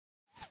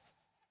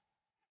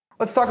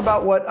Let's talk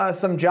about what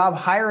some job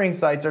hiring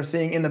sites are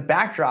seeing in the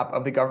backdrop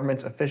of the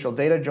government's official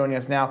data. Joining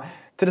us now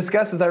to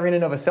discuss is Irina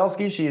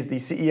Novoselsky. She is the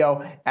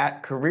CEO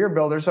at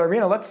CareerBuilder. So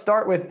Irina, let's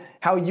start with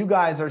how you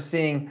guys are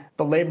seeing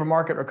the labor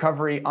market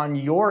recovery on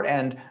your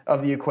end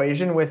of the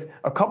equation, with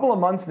a couple of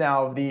months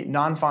now of the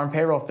non-farm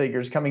payroll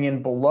figures coming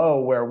in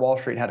below where Wall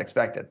Street had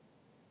expected.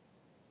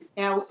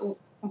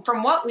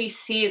 From what we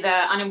see, the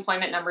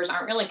unemployment numbers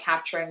aren't really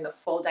capturing the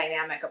full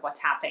dynamic of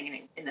what's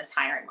happening in this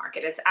hiring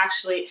market. It's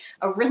actually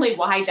a really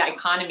wide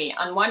dichotomy.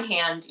 On one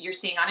hand, you're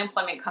seeing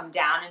unemployment come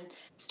down and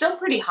still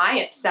pretty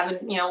high at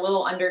a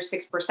little under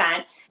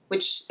 6%,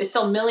 which is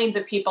still millions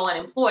of people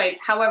unemployed.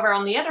 However,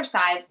 on the other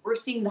side, we're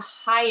seeing the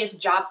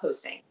highest job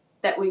posting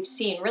that we've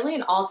seen, really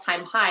an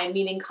all-time high,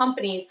 meaning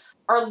companies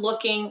are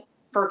looking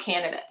for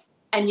candidates,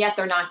 and yet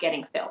they're not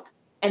getting filled.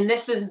 And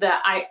this is the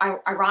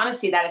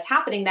ironicity that is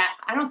happening, that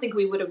I don't think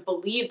we would have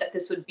believed that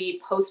this would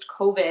be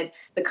post-COVID,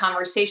 the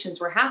conversations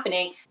were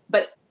happening,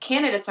 but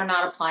candidates are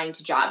not applying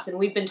to jobs. And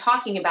we've been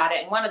talking about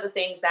it. And one of the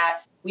things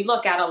that we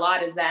look at a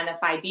lot is the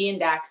NFIB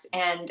index,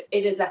 and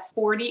it is a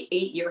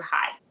 48-year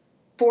high.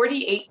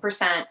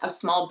 48% of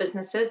small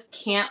businesses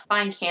can't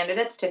find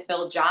candidates to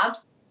fill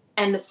jobs.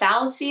 And the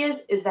fallacy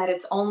is that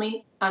it's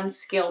only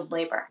unskilled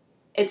labor.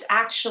 It's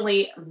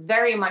actually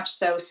very much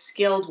so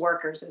skilled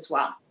workers as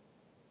well.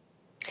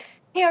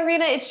 Hey,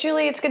 Irina, it's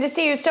Julie. It's good to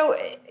see you. So,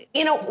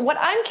 what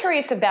I'm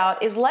curious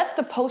about is less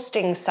the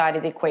posting side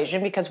of the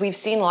equation, because we've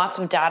seen lots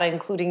of data,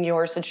 including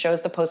yours, that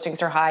shows the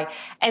postings are high,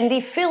 and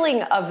the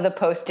filling of the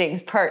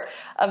postings part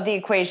of the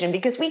equation,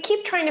 because we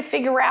keep trying to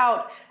figure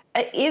out,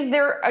 is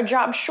there a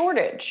job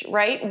shortage,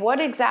 right? What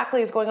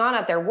exactly is going on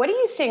out there? What are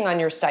you seeing on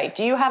your site?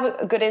 Do you have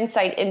a good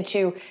insight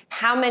into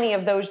how many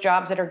of those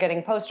jobs that are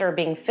getting posted are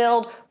being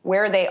filled,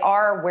 where they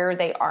are, where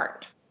they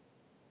aren't?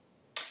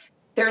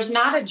 There's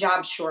not a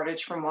job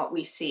shortage from what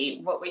we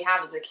see. What we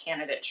have is a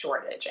candidate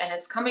shortage, and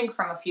it's coming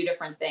from a few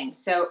different things.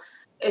 So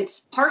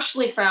it's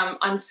partially from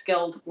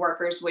unskilled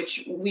workers,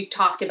 which we've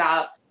talked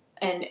about,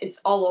 and it's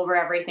all over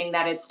everything,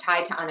 that it's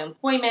tied to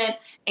unemployment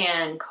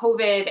and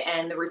COVID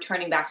and the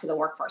returning back to the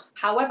workforce.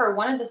 However,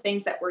 one of the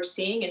things that we're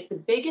seeing is the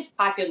biggest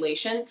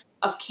population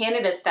of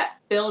candidates that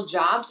fill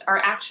jobs are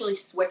actually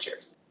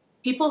switchers,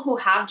 people who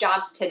have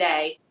jobs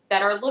today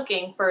that are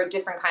looking for a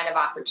different kind of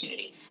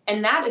opportunity.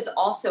 And that is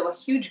also a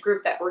huge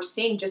group that we're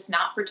seeing just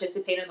not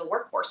participate in the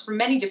workforce for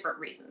many different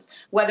reasons.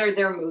 Whether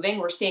they're moving,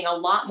 we're seeing a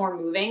lot more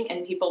moving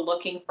and people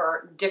looking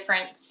for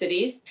different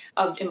cities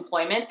of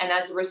employment. And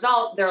as a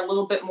result, they're a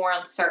little bit more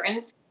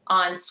uncertain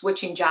on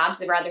switching jobs.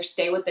 They'd rather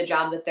stay with the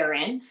job that they're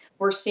in.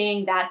 We're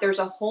seeing that there's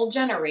a whole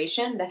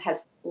generation that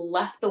has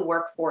left the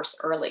workforce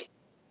early.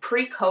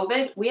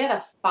 Pre-COVID, we had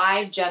a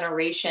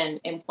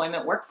 5-generation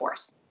employment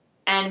workforce.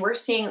 And we're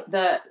seeing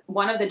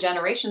one of the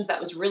generations that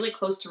was really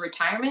close to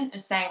retirement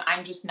is saying,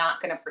 I'm just not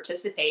going to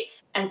participate.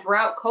 And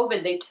throughout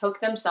COVID, they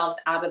took themselves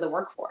out of the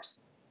workforce.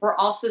 We're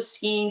also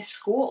seeing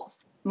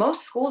schools.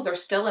 Most schools are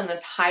still in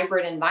this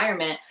hybrid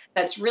environment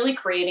that's really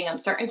creating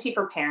uncertainty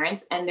for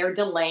parents, and they're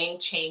delaying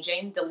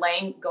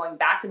going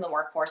back in the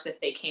workforce if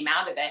they came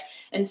out of it.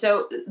 And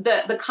so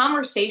the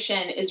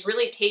conversation is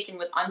really taken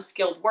with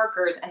unskilled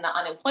workers and the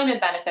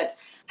unemployment benefits.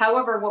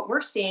 However, what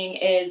we're seeing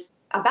is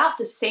about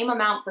the same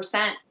amount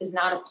percent is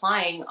not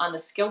applying on the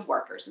skilled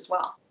workers as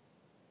well.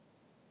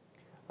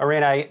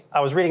 Irina, I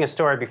was reading a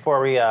story before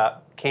we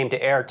came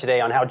to air today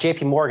on how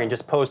JP Morgan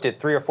just posted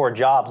 3 or 4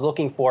 jobs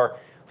looking for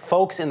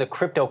folks in the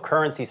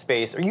cryptocurrency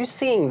space. Are you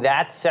seeing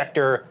that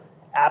sector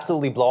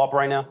absolutely blow up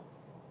right now?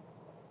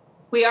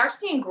 We are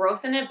seeing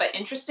growth in it, but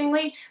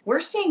interestingly, we're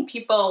seeing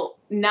people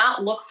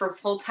not look for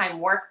full-time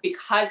work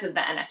because of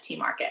the NFT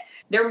market.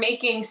 They're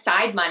making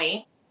side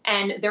money,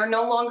 and they're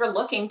no longer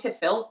looking to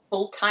fill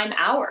full-time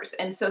hours.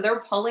 And so they're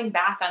pulling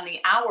back on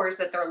the hours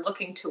that they're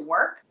looking to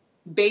work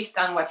based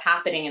on what's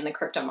happening in the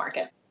crypto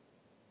market.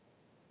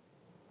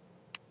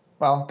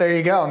 Well, there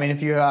you go. I mean,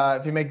 if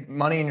you make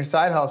money in your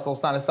side hustle,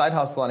 it's not a side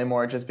hustle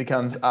anymore. It just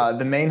becomes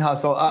the main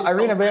hustle.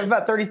 Irina, we have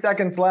about 30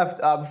 seconds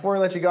left. Before we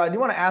let you go, I do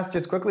want to ask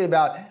just quickly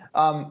about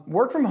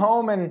work from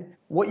home and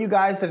what you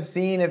guys have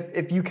seen,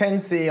 if you can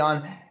see,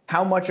 on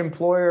how much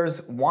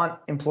employers want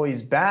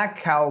employees back,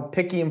 how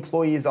picky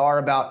employees are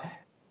about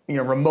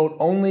remote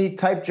only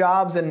type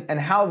jobs, and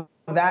how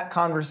that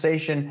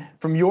conversation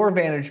from your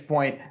vantage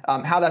point,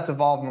 how that's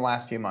evolved in the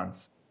last few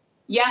months.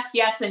 Yes,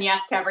 yes, and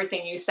yes to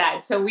everything you said.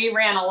 So we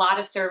ran a lot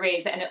of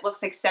surveys, and it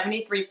looks like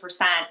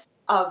 73%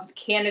 of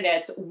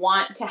candidates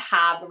want to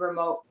have a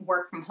remote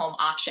work from home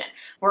option.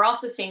 We're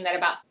also seeing that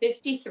about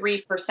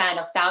 53%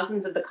 of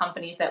thousands of the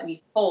companies that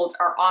we've polled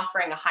are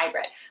offering a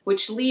hybrid,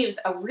 which leaves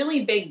a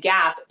really big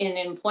gap in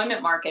the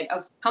employment market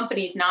of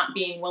companies not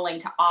being willing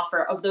to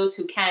offer, of those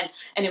who can,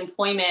 an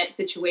employment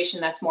situation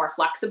that's more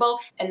flexible.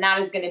 And that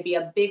is going to be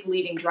a big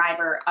leading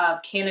driver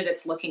of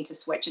candidates looking to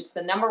switch. It's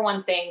the number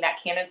one thing that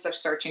candidates are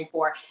searching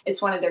for.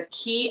 It's one of their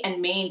key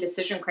and main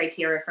decision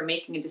criteria for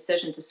making a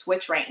decision to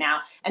switch right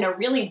now, and a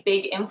really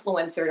big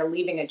influencer to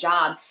leaving a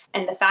job.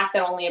 And the fact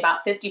that only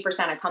about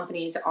 50% of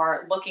companies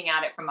are looking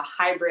at it from a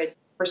hybrid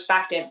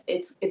perspective,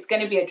 it's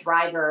going to be a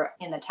driver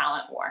in the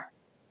talent war.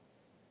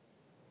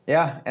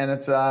 Yeah, and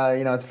it's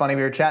it's funny.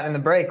 We were chatting in the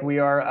break. We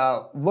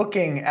are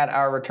looking at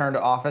our return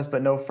to office,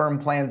 but no firm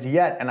plans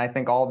yet. And I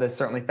think all this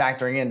certainly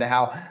factoring into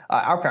how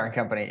our parent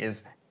company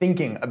is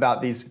thinking about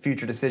these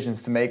future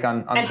decisions to make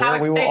on and where how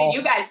we will excited all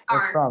you guys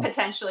are from.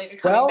 potentially to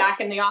coming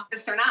back in the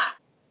office or not.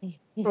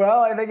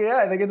 Well, I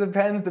think it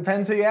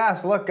depends who you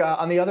ask. Look,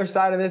 on the other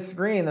side of this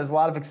screen, there's a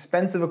lot of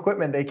expensive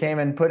equipment they came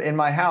and put in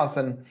my house,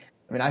 and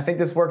I mean, I think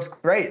this works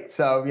great.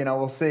 So,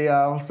 we'll see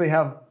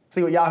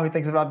what Yahoo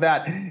thinks about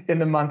that in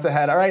the months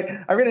ahead. All right,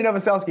 Irina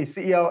Novoselsky,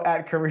 CEO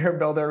at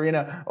CareerBuilder.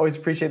 Irina, always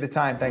appreciate the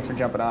time. Thanks for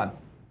jumping on.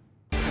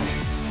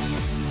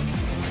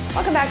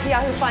 Welcome back to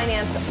Yahoo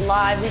Finance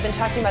Live. We've been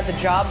talking about the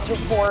jobs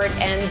report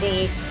and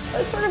the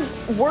sort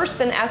of worse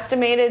than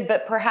estimated,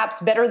 but perhaps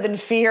better than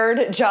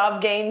feared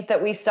job gains that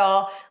we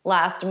saw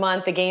last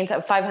month. The gains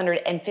of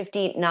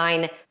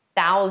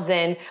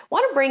 559,000.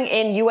 Want to bring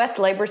in U.S.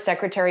 Labor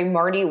Secretary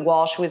Marty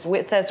Walsh, who is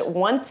with us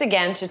once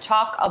again to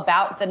talk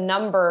about the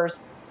numbers.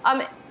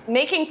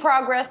 Making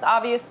progress,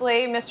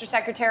 obviously, Mr.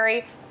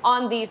 Secretary,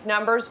 on these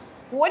numbers.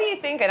 What do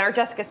you think, and our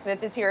Jessica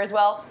Smith is here as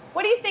well,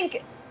 what do you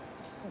think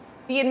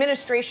the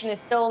administration is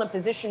still in a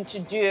position to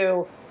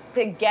do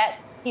to get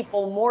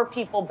more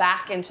people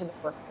back into the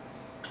workforce?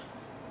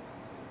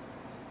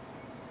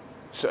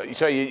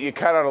 So you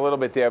cut out a little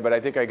bit there, but I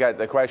think I got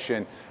the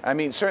question. I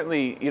mean,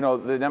 certainly,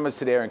 the numbers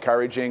today are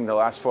encouraging. The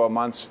last 4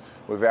 months,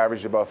 we've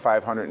averaged about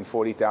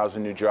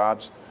 540,000 new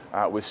jobs.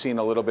 We've seen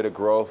a little bit of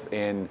growth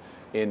in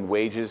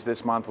wages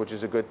this month, which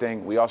is a good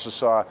thing. We also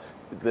saw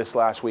this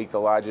last week the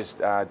largest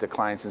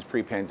decline since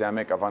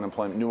pre-pandemic of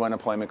new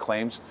unemployment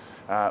claims.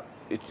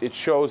 It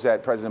shows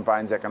that President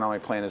Biden's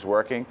economic plan is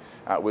working.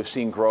 We've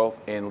seen growth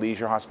in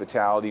leisure,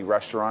 hospitality,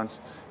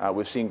 restaurants.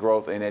 We've seen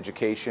growth in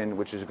education,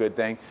 which is a good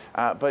thing.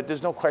 But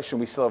there's no question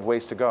we still have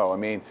ways to go. I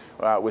mean,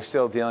 we're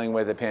still dealing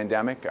with the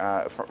pandemic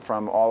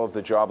from all of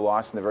the job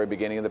loss in the very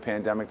beginning of the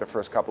pandemic, the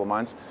first couple of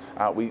months.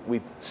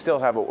 We still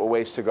have a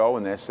ways to go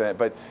in this.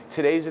 But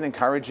today's an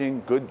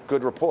encouraging,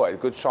 good report, a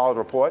good, solid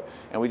report,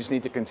 and we just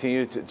need to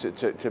continue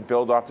to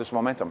build off this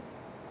momentum.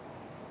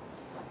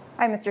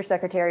 Hi, Mr.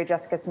 Secretary.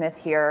 Jessica Smith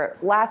here.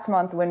 Last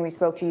month when we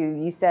spoke to you,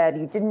 you said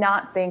you did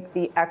not think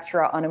the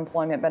extra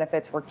unemployment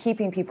benefits were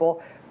keeping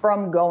people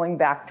from going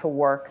back to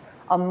work.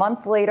 A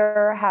month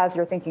later, has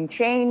your thinking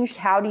changed?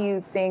 How do you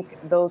think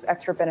those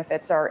extra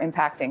benefits are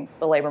impacting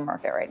the labor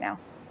market right now?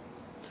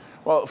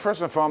 Well,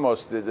 first and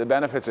foremost, the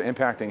benefits are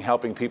impacting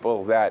helping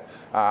people that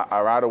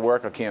are out of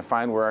work or can't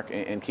find work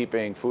and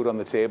keeping food on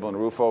the table and a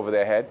roof over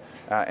their head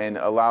and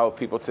allow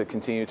people to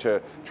continue to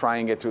try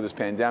and get through this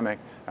pandemic.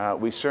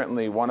 We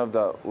certainly, one of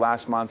the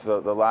last month, the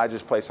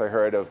largest place I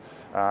heard of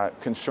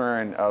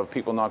concern of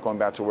people not going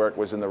back to work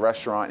was in the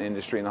restaurant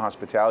industry and the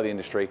hospitality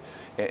industry.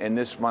 And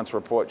this month's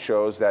report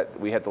shows that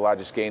we had the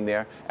largest gain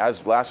there,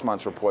 as last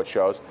month's report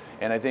shows.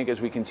 And I think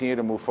as we continue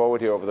to move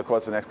forward here over the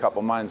course of the next couple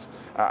of months,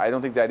 I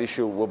don't think that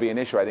issue will be an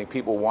issue. I think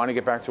people want to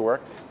get back to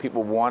work.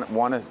 People want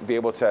to be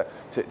able to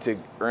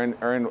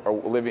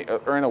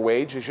earn a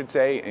wage, I should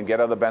say, and get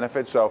other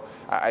benefits. So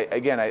I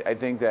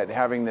think that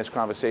having this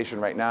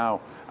conversation right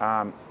now,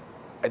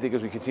 I think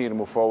as we continue to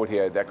move forward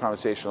here, that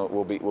conversation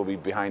will be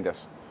behind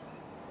us.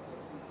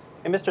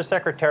 And Mr.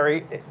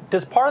 Secretary,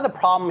 does part of the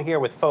problem here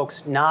with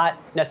folks not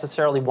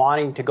necessarily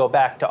wanting to go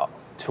back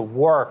to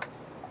work,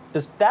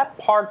 does that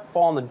part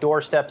fall on the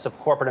doorsteps of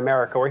corporate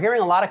America? We're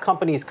hearing a lot of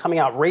companies coming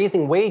out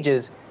raising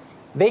wages.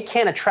 They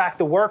can't attract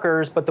the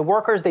workers, but the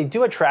workers they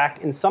do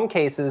attract, in some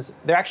cases,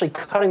 they're actually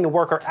cutting the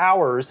worker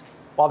hours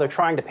while they're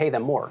trying to pay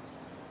them more.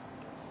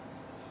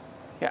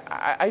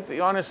 Yeah,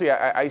 honestly,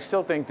 I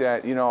still think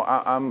that,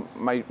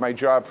 my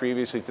job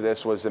previously to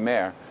this was the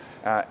mayor.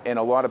 And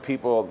a lot of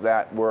people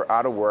that were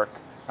out of work,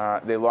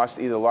 they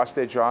either lost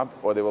their job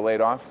or they were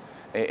laid off.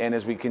 And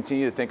as we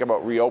continue to think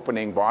about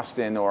reopening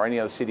Boston or any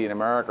other city in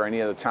America or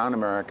any other town in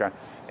America,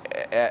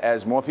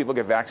 as more people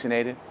get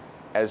vaccinated,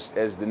 as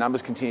the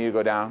numbers continue to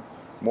go down,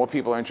 more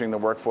people are entering the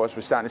workforce.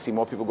 We're starting to see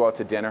more people go out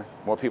to dinner,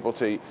 more people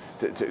to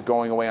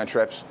going away on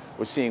trips.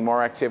 We're seeing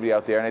more activity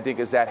out there. And I think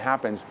as that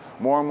happens,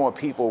 more and more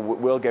people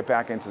will get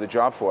back into the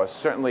job force.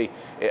 Certainly,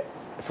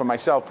 for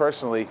myself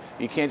personally,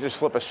 you can't just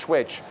flip a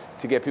switch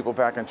to get people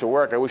back into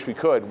work. I wish we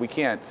could. We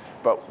can't.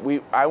 But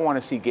I want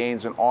to see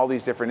gains in all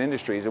these different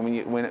industries.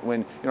 And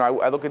when I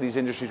look at these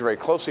industries very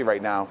closely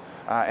right now,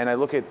 and I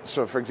look at,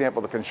 so for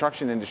example, the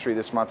construction industry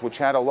this month, which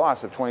had a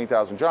loss of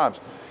 20,000 jobs,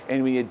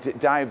 and when you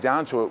dive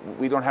down to it,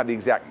 we don't have the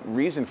exact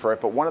reason for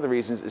it, but one of the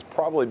reasons is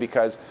probably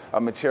because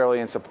of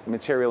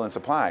material and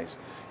supplies.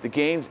 The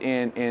gains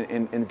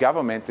in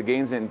government, the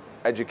gains in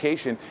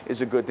education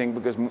is a good thing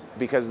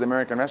because the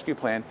American Rescue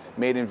Plan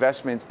made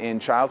investments in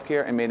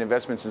childcare and made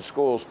investments in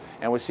schools,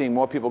 and we're seeing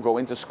more people go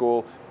into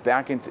school,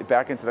 back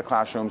into the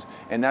classrooms,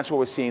 and that's where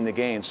we're seeing the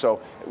gains. So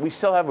we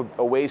still have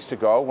a ways to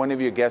go. One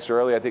of your guests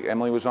earlier, I think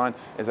Emily was on,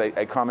 as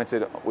I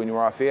commented when you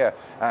were off air.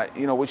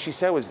 What she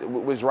said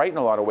was right in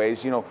a lot of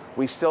ways.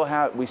 We still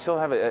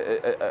have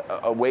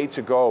a way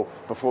to go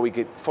before we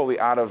get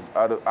fully out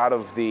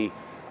of the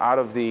out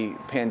of the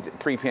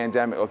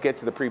pre-pandemic, or get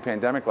to the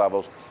pre-pandemic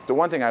levels. The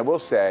one thing I will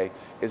say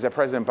is that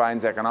President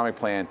Biden's economic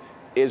plan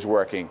is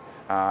working,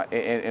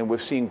 and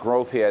we've seen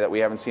growth here that we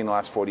haven't seen in the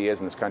last 40 years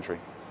in this country.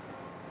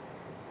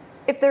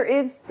 If there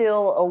is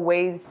still a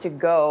ways to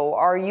go,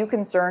 are you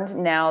concerned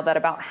now that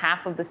about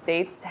half of the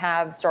states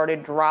have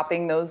started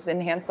dropping those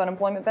enhanced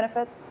unemployment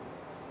benefits?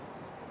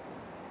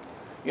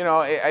 You know,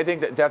 I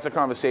think that's a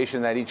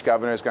conversation that each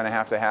governor is going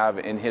to have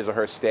in his or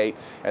her state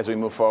as we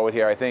move forward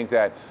here. I think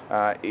that,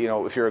 you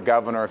know, if you're a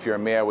governor, if you're a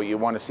mayor, what you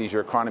want to see is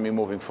your economy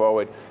moving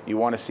forward. You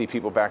want to see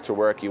people back to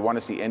work. You want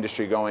to see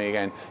industry going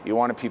again. You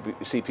want to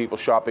see people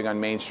shopping on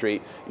Main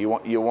Street. You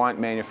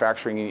want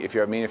manufacturing. If you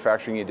have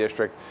manufacturing in your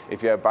district,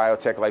 if you have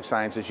biotech, life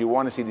sciences, you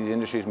want to see these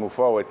industries move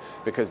forward,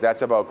 because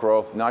that's about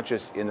growth, not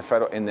just in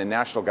the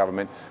national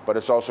government, but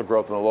it's also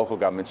growth in the local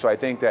government. So I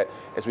think that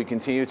as we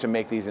continue to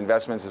make these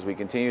investments, as we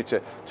continue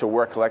to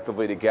work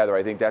collectively together,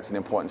 I think that's an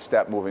important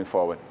step moving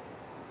forward.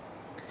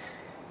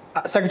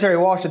 Secretary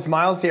Walsh, it's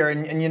Myles here,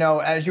 and you know,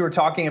 as you were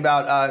talking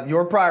about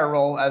your prior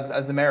role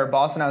as the mayor of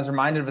Boston, I was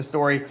reminded of a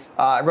story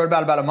I wrote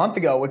about a month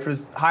ago, which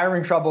was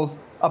hiring troubles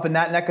up in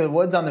that neck of the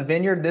woods on the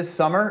Vineyard this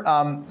summer.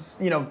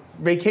 You know,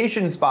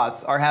 vacation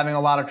spots are having a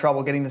lot of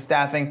trouble getting the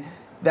staffing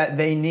that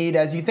they need.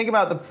 As you think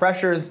about the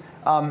pressures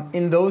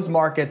in those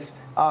markets,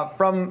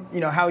 from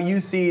how you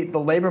see the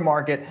labor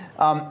market,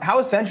 how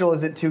essential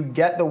is it to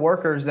get the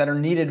workers that are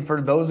needed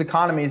for those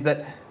economies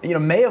that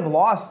may have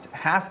lost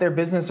half their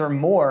business or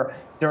more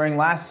during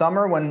last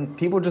summer, when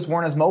people just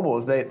weren't as mobile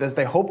as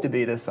they hoped to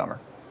be this summer?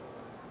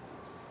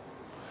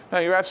 No,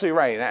 you're absolutely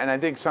right. And I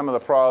think some of the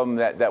problem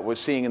that we're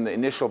seeing in the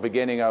initial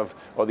beginning of,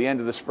 or the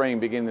end of the spring,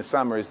 beginning of the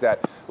summer, is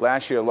that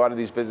last year a lot of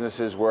these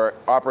businesses were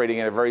operating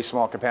at a very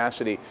small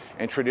capacity,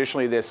 and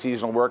traditionally their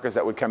seasonal workers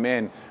that would come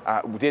in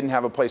didn't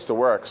have a place to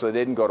work, so they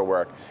didn't go to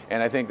work.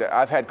 And I think that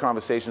I've had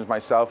conversations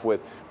myself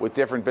with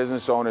different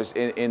business owners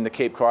in the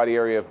Cape Cod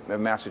area of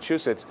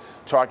Massachusetts,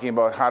 talking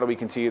about how do we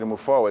continue to move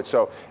forward.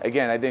 So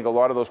again, I think a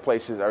lot of those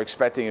places are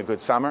expecting a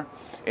good summer.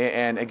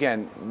 And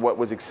again, what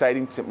was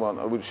exciting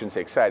well, we shouldn't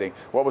say exciting,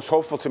 what was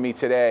hopeful to me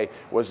today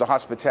was the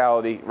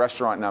hospitality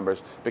restaurant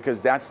numbers,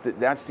 because that's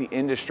the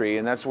industry,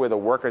 and that's where the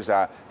workers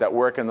are that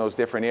work in those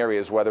different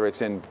areas, whether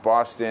it's in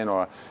Boston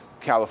or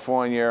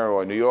California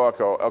or New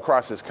York or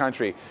across this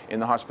country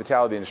in the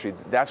hospitality industry.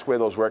 That's where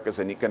those workers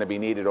are going to be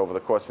needed over the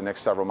course of the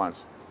next several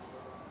months.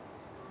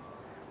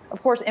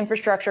 Of course,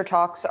 infrastructure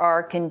talks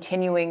are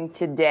continuing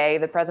today.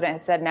 The president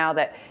has said now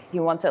that he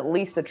wants at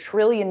least $1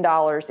 trillion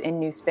in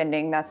new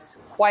spending.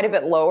 That's quite a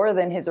bit lower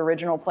than his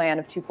original plan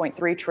of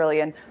 $2.3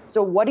 trillion.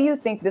 So what do you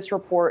think this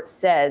report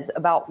says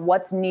about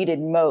what's needed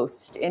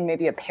most in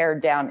maybe a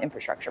pared down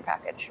infrastructure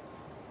package?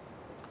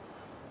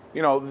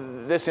 You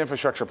know, this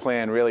infrastructure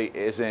plan really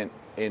isn't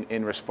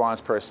in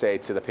response per se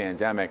to the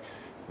pandemic.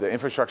 The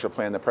infrastructure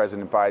plan that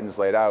President Biden's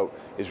laid out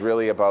is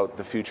really about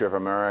the future of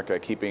America,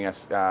 keeping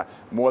us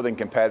more than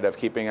competitive,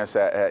 keeping us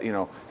at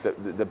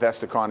the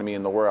best economy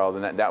in the world,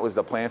 and that was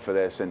the plan for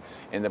this. And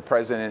the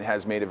president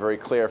has made it very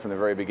clear from the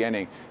very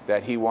beginning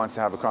that he wants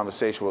to have a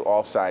conversation with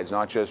all sides,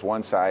 not just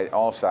one side,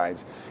 all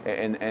sides.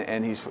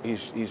 And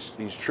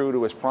he's true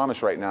to his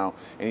promise right now,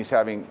 and he's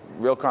having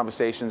real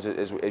conversations,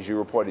 as you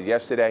reported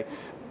yesterday.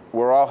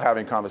 We're all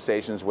having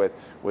conversations with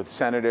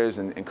senators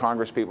and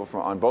congresspeople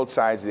from on both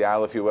sides of the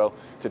aisle, if you will,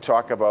 to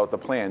talk about the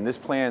plan. This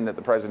plan that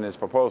the president is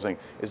proposing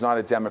is not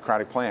a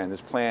Democratic plan.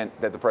 This plan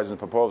that the president is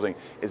proposing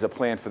is a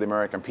plan for the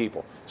American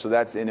people. So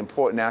that's an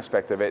important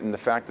aspect of it. And the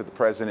fact that the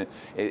president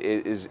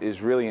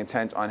is really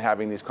intent on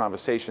having these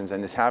conversations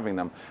and is having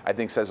them, I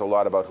think says a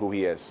lot about who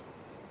he is.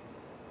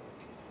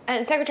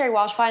 And Secretary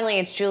Walsh, finally,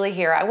 it's Julie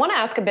here. I want to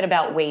ask a bit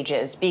about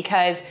wages,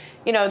 because,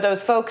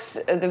 those folks,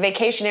 the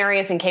vacation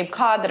areas in Cape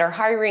Cod that are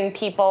hiring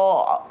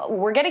people,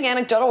 we're getting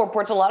anecdotal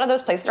reports. A lot of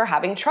those places are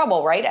having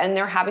trouble, right? And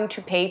they're having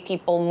to pay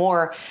people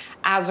more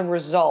as a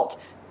result.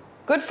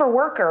 Good for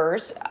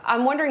workers.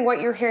 I'm wondering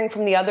what you're hearing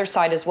from the other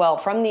side as well,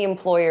 from the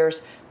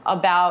employers,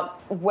 about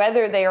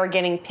whether they are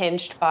getting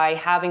pinched by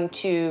having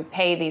to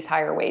pay these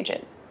higher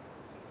wages.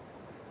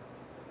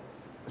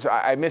 So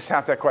I missed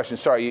half that question.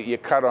 Sorry, you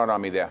cut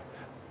on me there.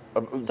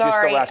 Just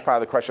the last part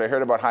of the question. I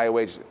heard about higher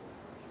wages.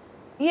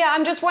 Yeah,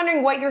 I'm just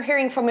wondering what you're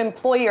hearing from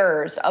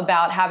employers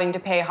about having to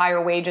pay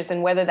higher wages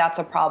and whether that's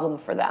a problem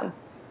for them.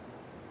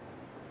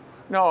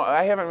 No,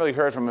 I haven't really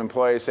heard from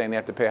employers saying they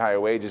have to pay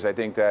higher wages. I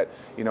think that,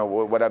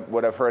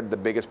 what I've heard, the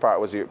biggest part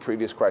was your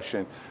previous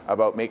question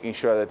about making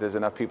sure that there's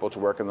enough people to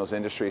work in those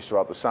industries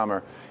throughout the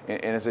summer.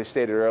 And as I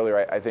stated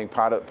earlier, I think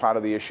part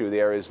of the issue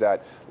there is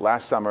that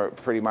last summer,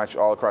 pretty much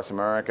all across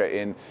America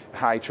in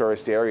high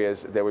tourist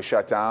areas, they were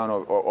shut down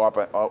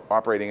or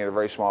operating at a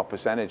very small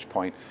percentage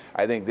point.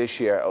 I think this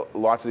year,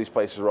 lots of these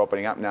places are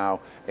opening up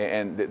now,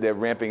 and they're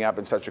ramping up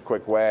in such a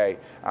quick way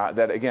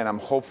that, again, I'm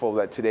hopeful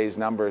that today's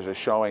numbers are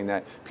showing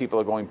that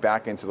people are going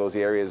back into those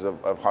areas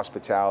of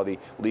hospitality,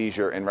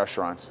 leisure, and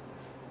restaurants.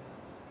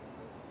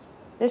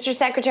 Mr.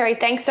 Secretary,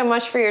 thanks so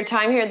much for your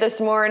time here this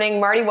morning.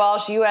 Marty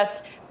Walsh,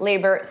 U.S.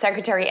 Labor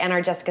Secretary, and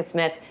our Jessica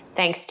Smith,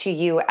 thanks to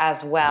you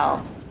as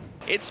well.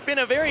 It's been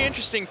a very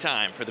interesting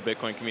time for the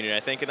Bitcoin community, I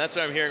think, and that's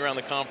what I'm hearing around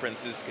the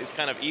conference is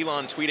kind of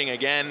Elon tweeting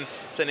again,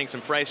 sending some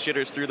price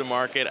jitters through the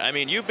market. I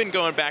mean, you've been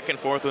going back and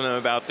forth with him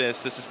about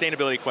this. The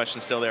sustainability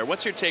question's still there.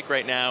 What's your take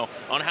right now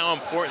on how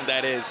important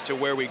that is to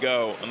where we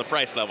go on the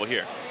price level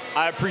here?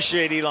 I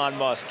appreciate Elon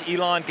Musk.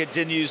 Elon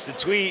continues to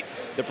tweet.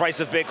 The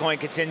price of Bitcoin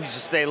continues to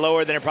stay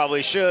lower than it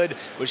probably should,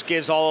 which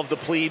gives all of the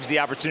plebes the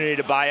opportunity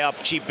to buy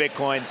up cheap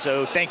Bitcoin.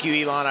 So thank you,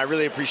 Elon. I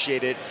really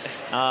appreciate it.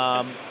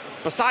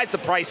 Besides the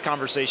price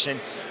conversation,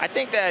 I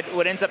think that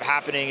what ends up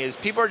happening is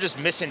people are just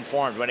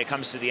misinformed when it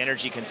comes to the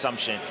energy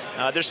consumption.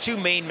 There's two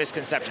main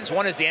misconceptions.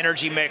 One is the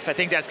energy mix. I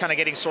think that's kind of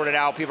getting sorted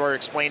out. People are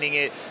explaining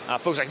it.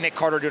 Folks like Nick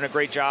Carter doing a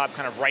great job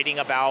kind of writing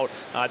about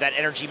that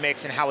energy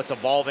mix and how it's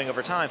evolving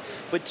over time.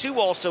 But two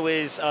also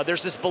is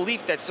there's this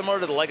belief that similar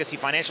to the legacy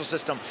financial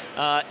system,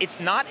 it's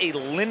not a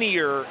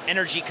linear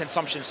energy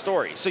consumption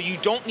story. So you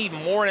don't need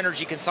more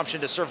energy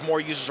consumption to serve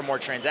more users or more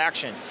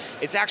transactions.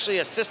 It's actually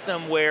a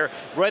system where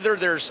whether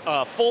there's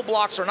full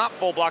blocks or not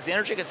full blocks, the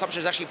energy consumption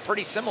is actually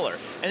pretty similar.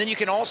 And then you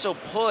can also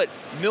put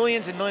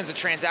millions and millions of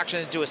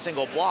transactions into a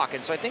single block.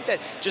 And so I think that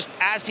just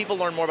as people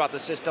learn more about the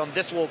system,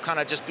 this will kind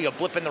of just be a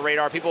blip in the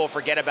radar. People will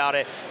forget about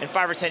it. And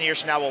 5 or 10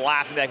 years from now, we'll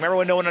laugh and be like, remember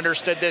when no one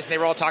understood this and they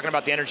were all talking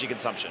about the energy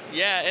consumption?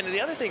 Yeah, and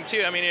the other thing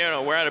too, I mean, you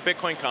know, we're at a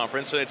Bitcoin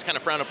conference, so it's kind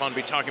of frowned upon to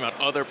be talking about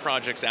other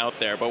projects out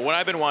there. But what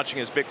I've been watching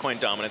is Bitcoin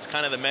dominance,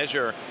 kind of the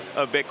measure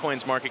of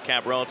Bitcoin's market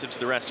cap relative to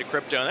the rest of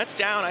crypto. And that's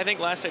down, I think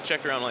last I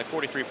checked, around like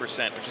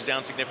 43%, which is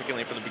down significantly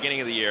from the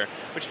beginning of the year,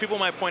 which people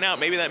might point out,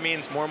 maybe that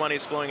means more money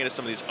is flowing into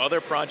some of these other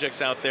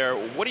projects out there.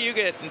 What do you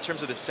get in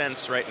terms of the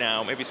sense right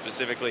now, maybe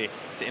specifically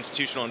to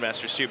institutional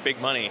investors too, big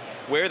money,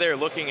 where they're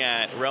looking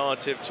at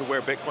relative to where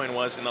Bitcoin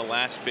was in the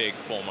last big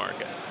bull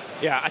market?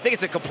 Yeah, I think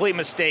it's a complete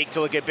mistake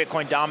to look at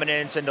Bitcoin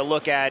dominance and to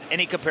look at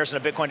any comparison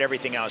of Bitcoin to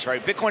everything else,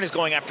 right? Bitcoin is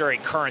going after a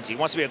currency. It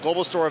wants to be a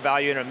global store of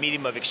value and a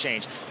medium of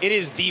exchange. It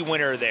is the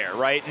winner there,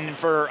 right? And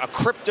for a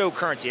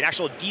cryptocurrency, an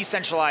actual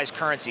decentralized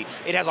currency,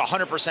 it has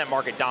 100%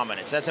 market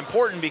dominance. That's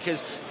important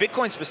because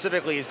Bitcoin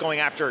specifically is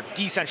going after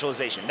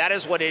decentralization. That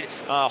is what it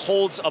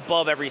holds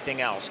above everything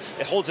else.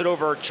 It holds it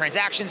over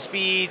transaction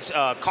speeds,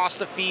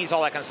 cost of fees,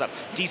 all that kind of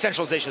stuff.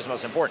 Decentralization is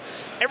most important.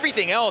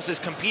 Everything else is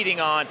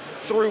competing on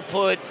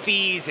throughput,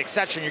 fees, etc.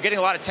 And you're getting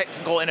a lot of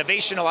technical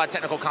innovation, a lot of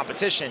technical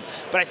competition.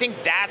 But I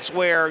think that's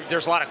where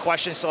there's a lot of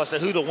questions still as to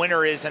who the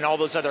winner is and all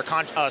those other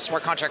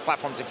smart contract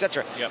platforms, et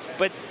cetera. Yep.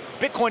 But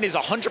Bitcoin is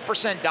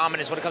 100%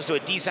 dominance when it comes to a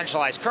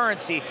decentralized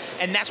currency,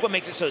 and that's what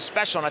makes it so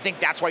special. And I think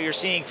that's why you're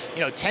seeing,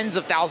 you know, tens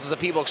of thousands of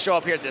people show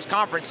up here at this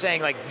conference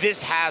saying, like,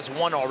 this has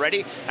won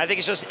already. And I think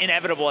it's just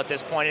inevitable at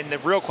this point, and the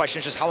real question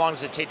is just how long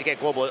does it take to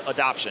get global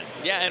adoption?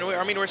 Yeah, and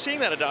we're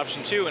seeing that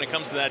adoption too when it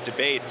comes to that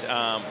debate.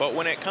 But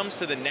when it comes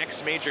to the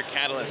next major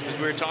catalyst, because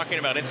we were talking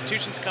about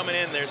institutions coming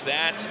in, there's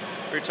that.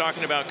 We were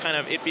talking about kind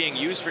of it being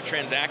used for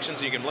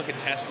transactions. So you can look at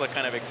Tesla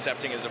kind of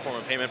accepting as a form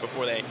of payment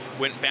before they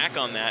went back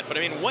on that. But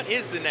I mean, what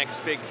is the next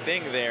big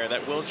thing there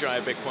that will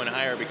drive Bitcoin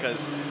higher?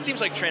 Because it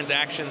seems like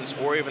transactions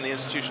or even the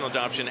institutional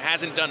adoption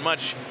hasn't done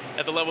much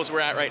at the levels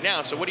we're at right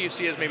now. So what do you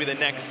see as maybe the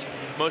next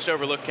most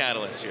overlooked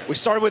catalyst here? We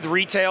started with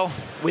retail.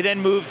 We then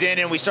moved in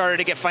and we started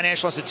to get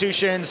financial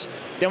institutions.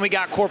 Then we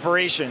got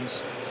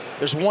corporations.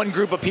 There's one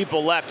group of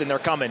people left and they're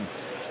coming.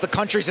 It's the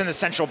countries and the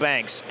central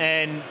banks.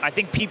 And I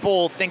think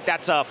people think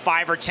that's a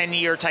 5 or 10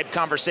 year type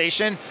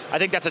conversation. I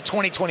think that's a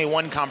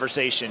 2021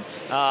 conversation.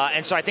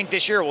 And so I think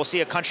this year we'll see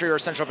a country or a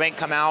central bank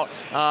come out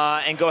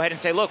and go ahead and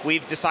say, look,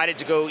 we've decided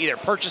to go either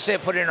purchase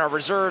it, put it in our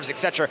reserves, et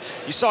cetera.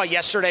 You saw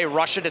yesterday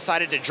Russia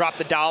decided to drop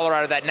the dollar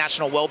out of that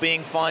National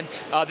Wellbeing Fund.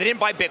 They didn't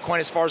buy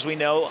Bitcoin as far as we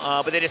know,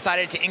 but they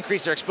decided to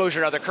increase their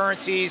exposure to other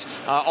currencies,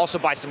 also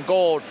buy some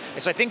gold.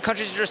 And so I think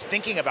countries are just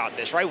thinking about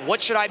this, right?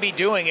 What should I be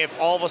doing if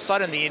all of a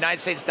sudden the United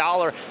States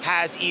dollar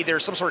has either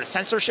some sort of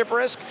censorship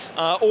risk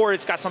or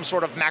it's got some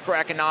sort of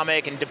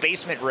macroeconomic and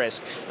debasement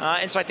risk.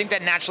 And so I think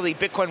that naturally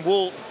Bitcoin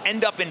will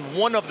end up in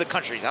one of the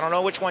countries. I don't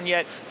know which one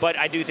yet, but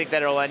I do think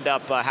that it'll end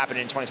up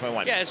happening in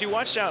 2021. Yeah, as you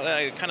watched out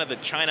kind of the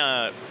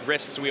China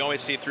risks we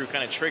always see through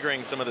kind of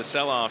triggering some of the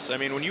sell-offs, I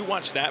mean, when you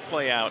watch that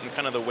play out and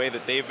kind of the way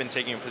that they've been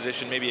taking a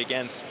position maybe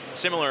against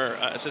similar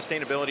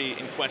sustainability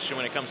in question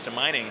when it comes to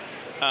mining,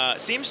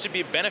 seems to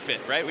be a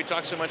benefit, right? We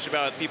talk so much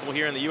about people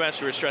here in the US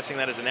who are stressing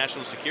that as a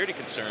national security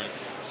concern.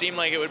 Seemed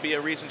like it would be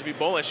a reason to be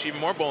bullish, even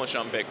more bullish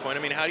on Bitcoin. I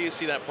mean, how do you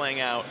see that playing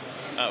out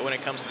when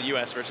it comes to the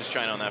US versus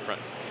China on that front?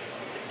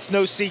 It's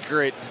no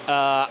secret.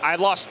 I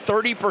lost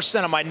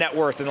 30% of my net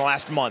worth in the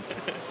last month.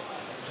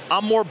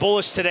 I'm more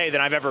bullish today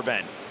than I've ever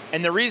been.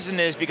 And the reason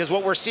is because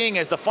what we're seeing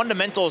is the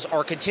fundamentals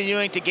are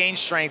continuing to gain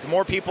strength.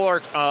 More people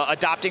are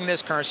adopting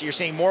this currency. You're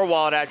seeing more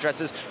wallet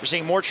addresses. You're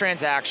seeing more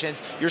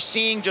transactions. You're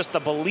seeing just the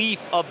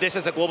belief of this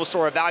as a global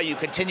store of value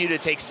continue to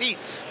take seat.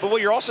 But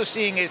what you're also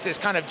seeing is this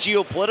kind of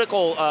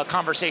geopolitical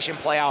conversation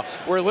play out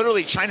where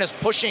literally China's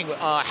pushing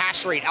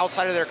hash rate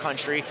outside of their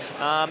country.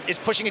 It's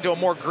pushing it to a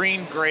more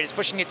green grid. It's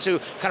pushing it to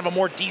kind of a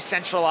more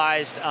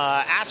decentralized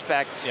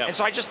aspect. Yep. And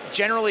so I just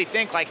generally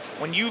think, like,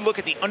 when you look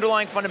at the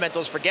underlying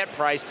fundamentals, forget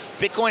price,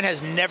 Bitcoin Bitcoin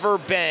has never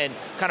been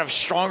kind of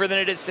stronger than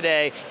it is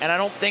today, and I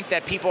don't think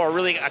that people are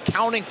really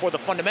accounting for the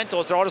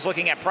fundamentals. They're all just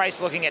looking at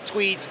price, looking at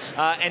tweets,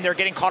 and they're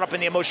getting caught up in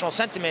the emotional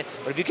sentiment.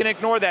 But if you can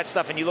ignore that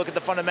stuff and you look at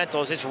the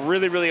fundamentals, it's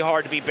really, really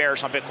hard to be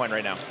bearish on Bitcoin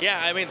right now. Yeah,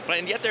 I mean,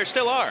 and yet there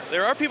still are.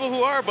 There are people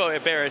who are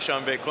bearish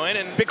on Bitcoin,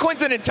 and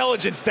Bitcoin's an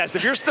intelligence test.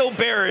 If you're still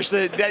bearish,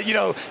 that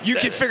you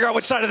can figure out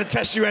which side of the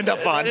test you end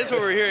up on. That is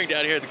what we're hearing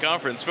down here at the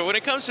conference. But when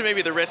it comes to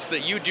maybe the risks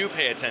that you do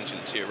pay attention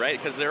to, right?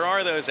 Because there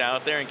are those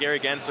out there, and Gary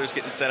Gensler's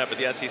getting set up at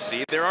the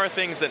SEC. There are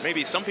things that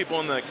maybe some people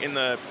in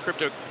the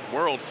crypto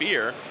world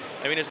fear.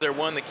 I mean, is there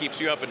one that keeps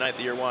you up at night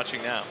that you're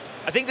watching now?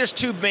 I think there's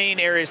two main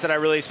areas that I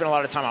really spend a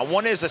lot of time on.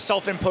 One is a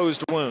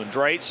self-imposed wound,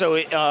 right?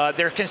 So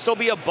there can still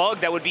be a bug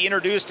that would be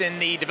introduced in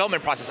the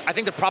development process. I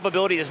think the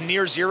probability is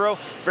near zero,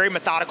 very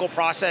methodical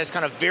process,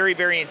 kind of very,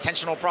 very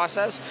intentional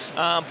process,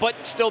 but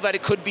still that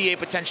it could be a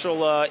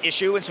potential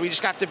issue, and so we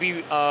just have to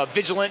be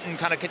vigilant and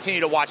kind of continue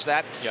to watch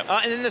that. Yep.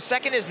 And then the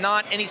second is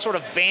not any sort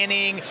of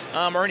banning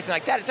or anything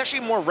like that. It's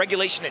actually more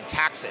regulation and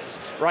taxes,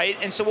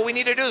 right? And so what we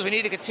need to do is we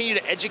need to continue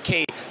to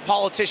educate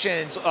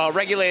politicians,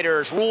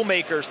 regulators, rule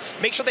makers,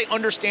 make sure they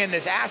understand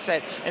this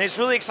asset. And it's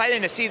really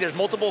exciting to see there's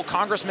multiple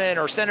congressmen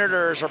or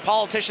senators or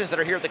politicians that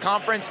are here at the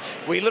conference.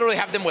 We literally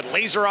have them with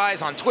laser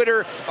eyes on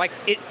Twitter. Like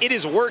it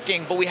is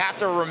working, but we have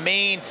to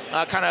remain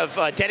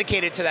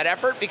dedicated to that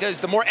effort, because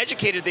the more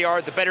educated they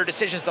are, the better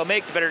decisions they'll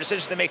make. The better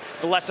decisions they make,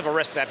 the less of a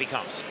risk that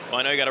becomes. Well,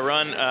 I know you got to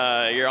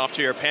run. You're off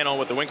to your panel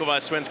with the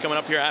Winklevoss twins coming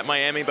up here at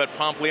Miami, but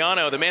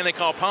Pompliano, the man they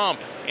call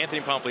Pomp,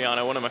 Anthony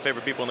Pompliano, one of my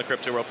favorite people in the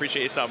crypto world.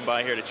 Appreciate you stopping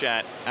by here to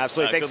chat.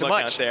 Absolutely. Thanks so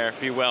much. Good luck out there.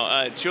 Be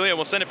well. Julia,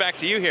 we'll send it back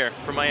to you here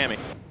from Miami.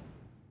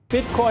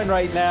 Bitcoin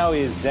right now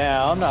is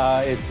down.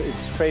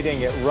 It's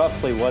trading at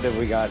roughly, what have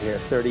we got here?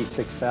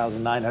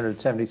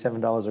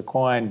 $36,977 a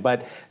coin.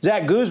 But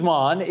Zack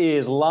Guzman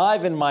is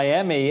live in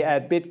Miami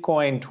at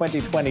Bitcoin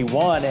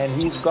 2021, and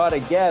he's got a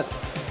guest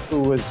who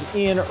was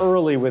in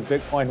early with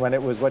Bitcoin when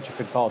it was what you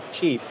could call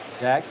cheap.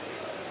 Zack?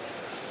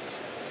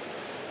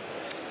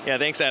 Yeah,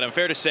 thanks, Adam.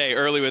 Fair to say,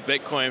 early with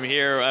Bitcoin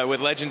here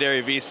with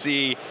legendary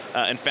VC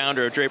and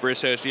founder of Draper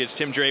Associates,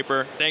 Tim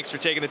Draper. Thanks for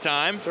taking the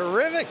time.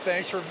 Terrific.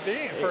 Thanks for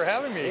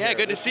having me. Yeah, here.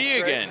 good to see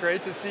you again.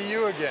 Great to see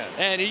you again.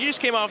 And you just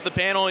came off the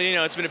panel. You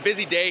know, it's been a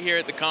busy day here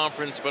at the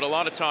conference, but a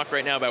lot of talk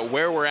right now about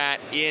where we're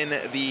at in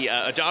the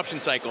adoption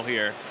cycle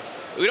here.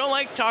 We don't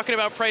like talking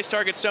about price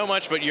targets so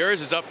much, but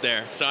yours is up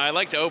there. So I'd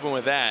like to open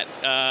with that.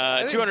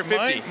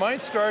 250.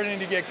 Mine's starting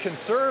to get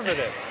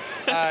conservative.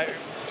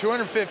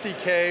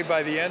 250K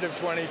by the end of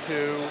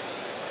 22,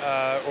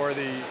 or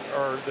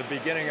the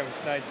beginning of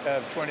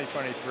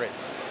 2023,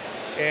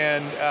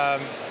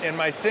 and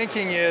my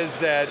thinking is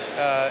that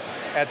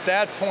at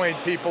that point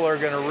people are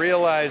going to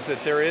realize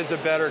that there is a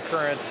better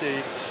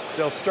currency.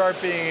 They'll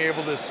start being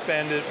able to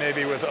spend it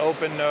maybe with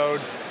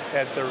OpenNode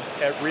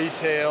at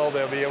retail.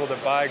 They'll be able to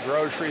buy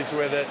groceries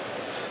with it,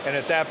 and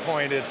at that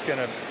point it's going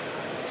to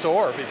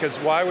soar, because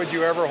why would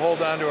you ever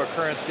hold on to a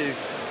currency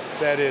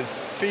that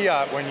is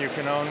fiat when you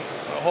can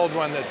hold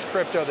one that's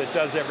crypto that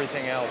does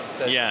everything else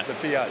that the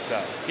fiat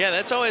does? Yeah,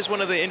 that's always one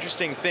of the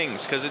interesting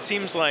things, because it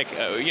seems like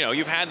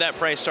you've had that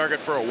price target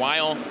for a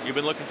while. You've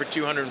been looking for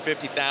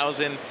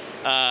 250,000,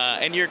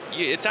 and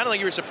it sounded like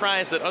you were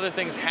surprised that other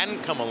things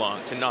hadn't come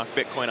along to knock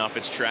Bitcoin off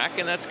its track,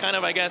 and that's kind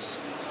of, I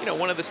guess,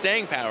 one of the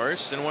staying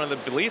powers and one of the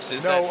beliefs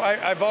is that...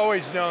 I've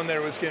always known that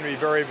it was going to be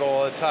very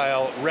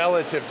volatile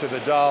relative to the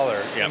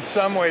dollar. Yep. In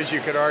some ways, you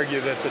could argue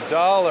that the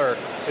dollar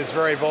is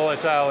very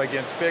volatile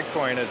against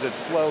Bitcoin as it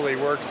slowly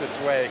works its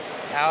way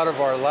out of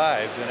our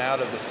lives and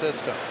out of the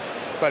system.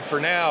 But for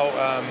now,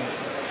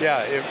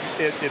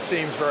 it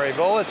seems very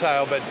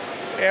volatile, but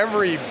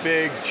every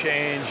big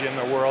change in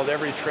the world,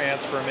 every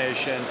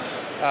transformation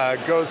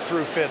goes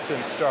through fits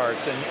and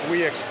starts, and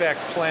we expect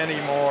plenty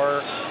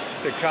more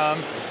to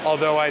come,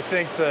 although I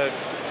think the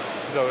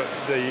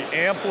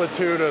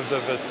amplitude of the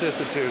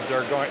vicissitudes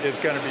is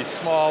going to be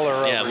smaller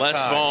over time. Yeah,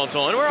 less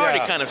volatile, and we're already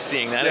kind of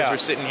seeing that as we're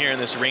sitting here in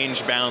this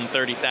range-bound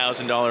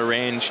 $30,000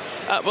 range.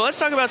 Well, let's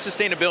talk about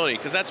sustainability,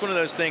 because that's one of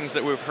those things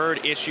that we've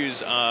heard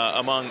issues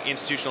among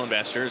institutional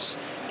investors.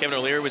 Kevin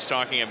O'Leary was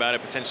talking about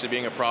it potentially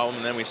being a problem,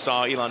 and then we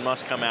saw Elon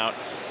Musk come out.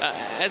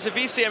 As a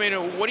VC, I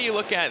mean, what do you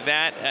look at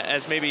that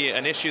as maybe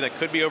an issue that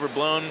could be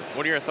overblown?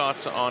 What are your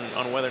thoughts on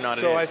whether or not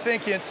it is? So I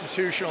think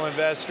institutional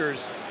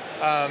investors,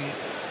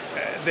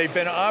 they've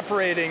been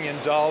operating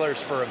in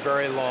dollars for a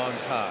very long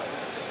time.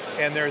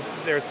 And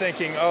they're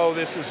thinking, oh,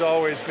 this has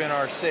always been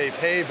our safe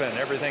haven.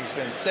 Everything's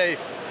been safe.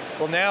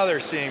 Well, now they're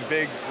seeing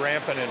big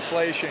rampant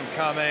inflation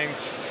coming.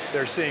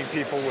 They're seeing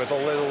people with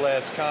a little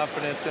less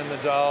confidence in the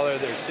dollar.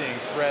 They're seeing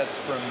threats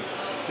from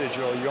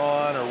digital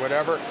yuan or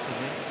whatever.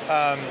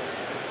 Mm-hmm.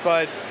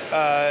 But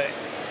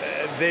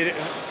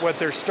what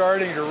they're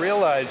starting to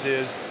realize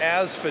is,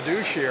 as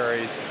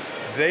fiduciaries,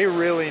 they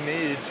really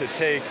need to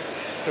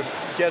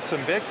get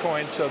some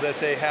Bitcoin so that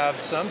they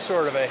have some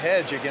sort of a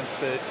hedge against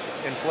the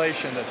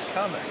inflation that's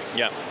coming.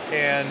 Yeah.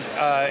 And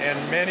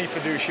many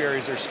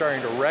fiduciaries are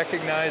starting to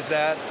recognize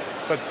that,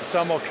 but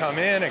some will come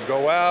in and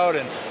go out,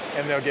 and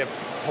they'll get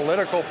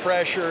political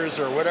pressures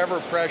or whatever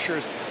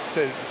pressures,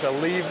 to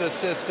leave the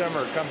system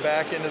or come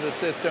back into the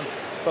system.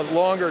 But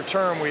longer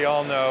term, we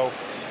all know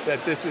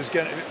that this is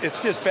it's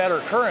just better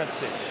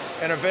currency.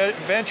 And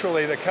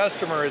eventually the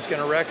customer is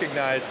going to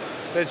recognize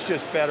that it's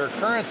just better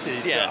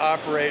currency to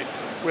operate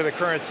with a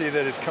currency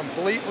that is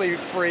completely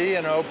free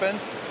and open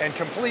and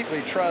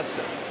completely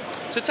trusted.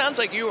 So it sounds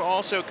like you're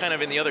also kind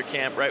of in the other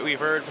camp, right? We've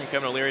heard from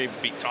Kevin O'Leary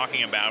be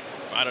talking about,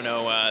 I don't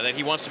know, that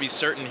he wants to be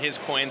certain his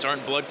coins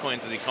aren't blood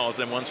coins, as he calls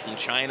them, ones from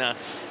China.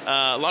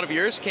 A lot of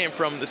yours came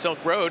from the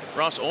Silk Road.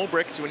 Ross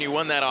Ulbricht, when you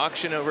won that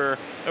auction over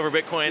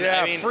Bitcoin.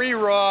 Yeah, I mean, free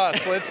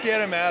Ross. Let's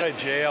get him out of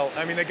jail.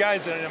 I mean, the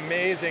guy's an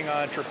amazing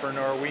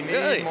entrepreneur. We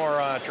need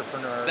more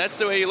entrepreneurs. That's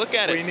the way you look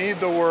at it. We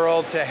need the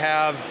world to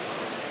have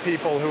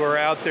people who are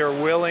out there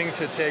willing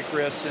to take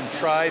risks and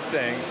try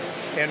things.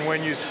 And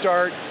when you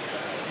start,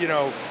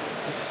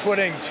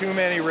 putting too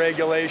many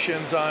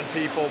regulations on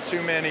people,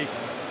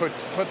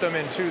 put them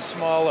in too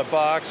small a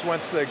box,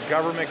 once the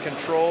government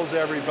controls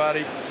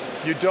everybody,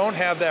 you don't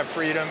have that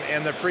freedom,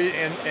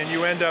 and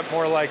you end up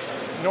more like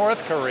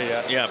North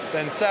Korea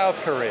than South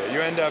Korea.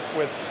 You end up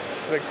with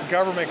the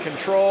government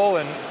control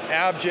and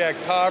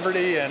abject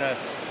poverty and a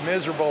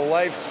miserable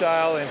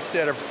lifestyle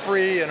instead of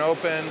free and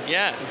open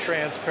and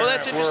transparent. Well,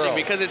 that's interesting world.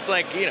 because it's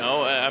like,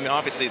 I mean,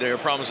 obviously there are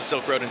problems with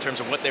Silk Road in terms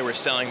of what they were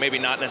selling, maybe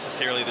not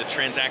necessarily the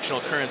transactional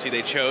currency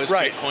they chose,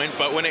 Bitcoin,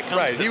 but when it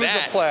comes to that. He was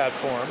a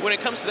platform. When it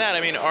comes to that,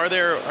 I mean, are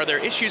there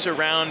issues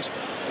around,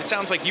 it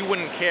sounds like you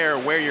wouldn't care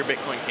where your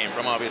Bitcoin came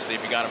from, obviously,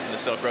 if you got it from the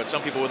Silk Road.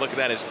 Some people would look at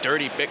that as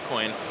dirty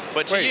Bitcoin,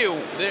 but to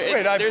you,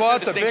 there's I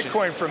bought no the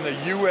Bitcoin from the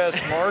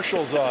U.S.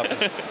 Marshal's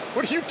office.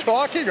 What are you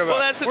talking about? Well,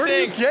 that's the thing. Where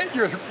do you get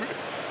your...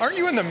 Aren't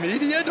you in the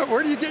media?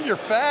 Where do you get your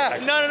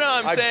facts? No,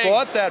 I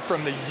bought that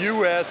from the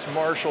U.S.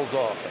 Marshal's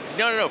office.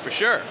 No, for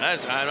sure.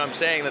 I'm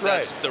saying that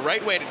that's the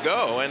right way to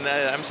go, and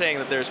I'm saying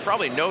that there's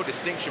probably no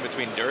distinction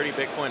between dirty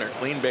Bitcoin or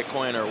clean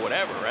Bitcoin or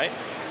whatever, right?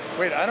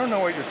 Wait, I don't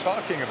know what you're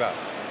talking about.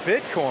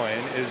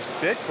 Bitcoin is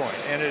Bitcoin,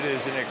 and it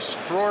is an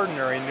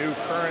extraordinary new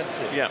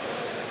currency. Yeah.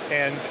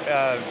 And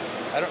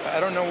I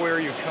don't know where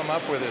you come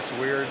up with this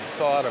weird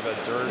thought of a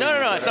dirty...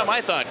 No, it's not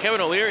my thought.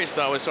 Kevin O'Leary's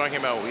thought was talking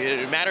about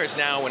it matters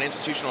now when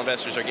institutional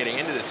investors are getting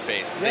into this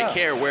space. They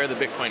care where the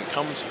Bitcoin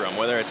comes from,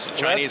 whether it's a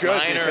Chinese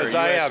miner or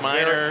US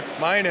miner.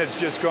 Mine has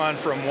just gone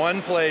from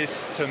one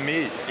place to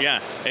me.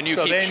 Yeah, and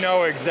so they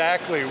know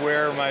exactly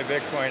where my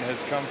Bitcoin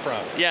has come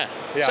from. Yeah.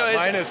 So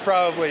mine is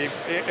probably,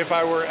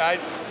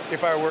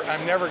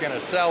 I'm never going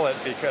to sell it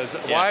because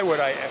what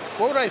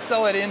would I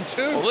sell it into?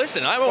 Well,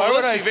 listen, why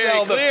would I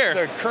sell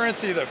the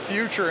currency of the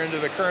future into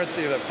the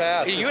currency of the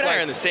past? You and I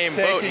are in the same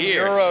boat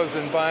here. Taking euros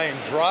and buying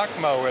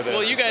drachma with it.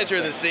 Well, you guys are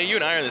in the same. You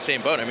and I are in the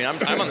same boat. I mean,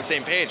 I'm on the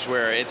same page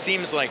where it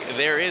seems like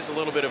there is a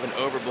little bit of an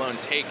overblown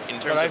take in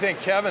terms. But I think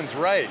Kevin's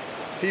right.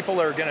 People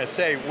are going to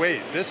say,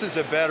 "Wait, this is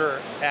a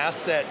better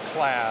asset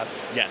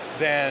class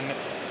than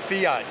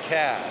fiat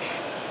cash."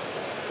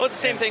 Well, it's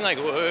the same thing like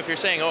if you're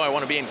saying, I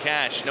want to be in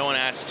cash, no one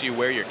asks you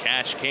where your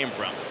cash came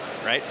from,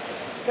 right?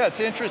 Yeah, it's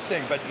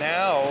interesting, but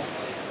now,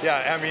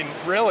 I mean,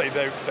 really,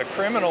 the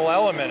criminal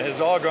element has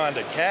all gone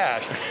to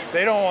cash.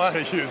 They don't want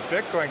to use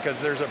Bitcoin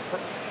because there's a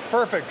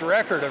perfect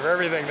record of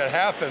everything that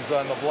happens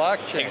on the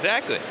blockchain.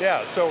 Exactly.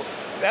 Yeah, so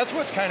that's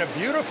what's kind of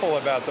beautiful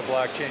about the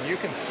blockchain. You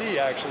can see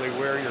actually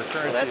where your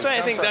currency that's why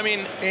I think, from.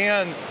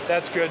 And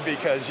that's good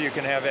because you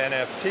can have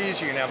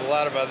NFTs, you can have a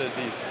lot of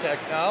these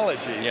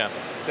technologies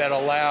that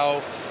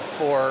allow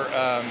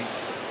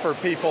for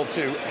people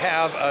to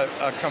have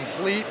a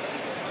complete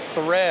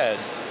thread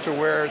to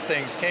where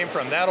things came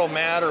from. That'll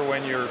matter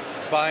when you're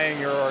buying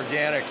your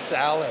organic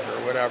salad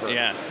or whatever.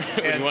 Yeah,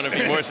 and you want to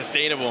be more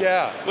sustainable.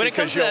 Yeah, when it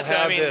comes to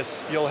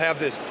that, you'll have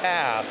this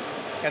path,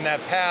 and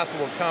that path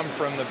will come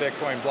from the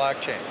Bitcoin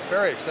blockchain.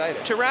 Very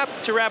exciting. To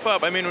wrap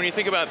up, I mean, when you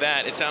think about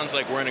that, it sounds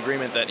like we're in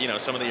agreement that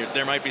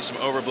there might be some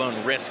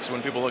overblown risks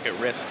when people look at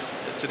risks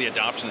to the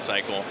adoption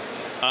cycle.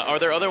 Are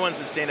there other ones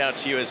that stand out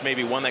to you as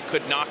maybe one that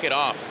could knock it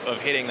off of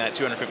hitting that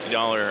 $250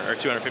 or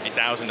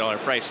 $250,000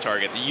 price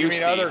target that you see?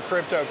 You mean other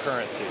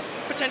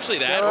cryptocurrencies? Potentially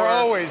that. There are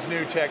always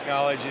new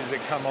technologies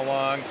that come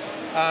along.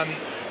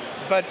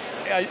 But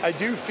I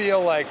do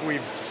feel like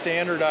we've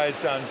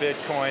standardized on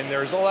Bitcoin.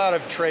 There's a lot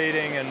of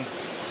trading and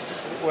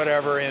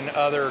whatever in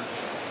other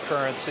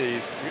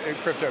currencies,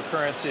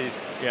 cryptocurrencies.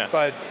 Yeah.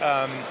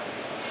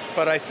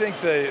 But I think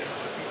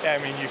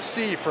you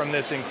see from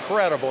this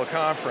incredible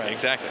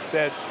conference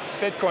that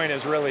Bitcoin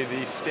is really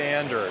the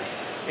standard,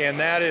 and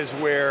that is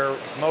where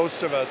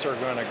most of us are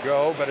going to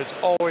go, but it's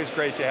always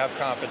great to have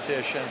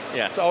competition.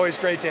 Yeah. It's always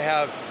great to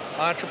have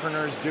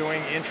entrepreneurs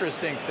doing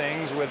interesting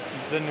things with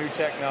the new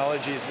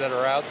technologies that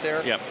are out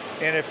there. Yep.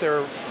 And if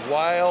they're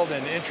wild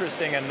and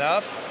interesting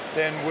enough,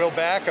 then we'll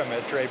back them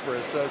at Draper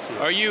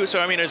Associates.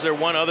 Is there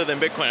one other than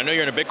Bitcoin? I know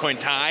you're in a Bitcoin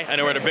tie. I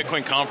know we're at a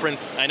Bitcoin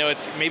conference. I know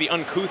it's maybe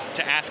uncouth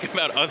to ask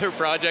about other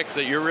projects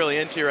that you're really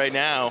into right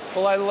now.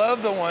 Well, I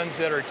love the ones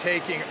that are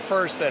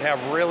that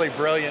have really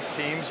brilliant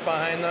teams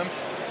behind them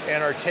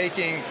and are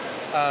taking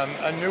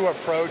a new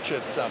approach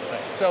at something.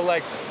 So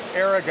like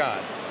Aragon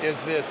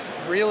is this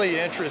really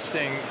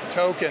interesting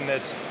token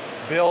that's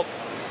built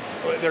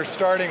they're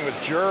starting with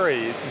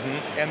juries,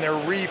 and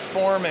they're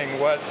reforming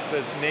what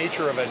the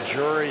nature of a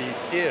jury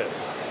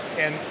is.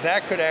 And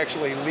that could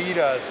actually lead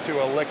us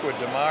to a liquid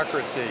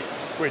democracy,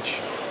 which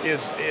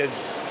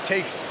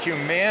takes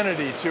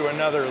humanity to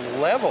another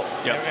level.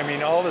 Yep. I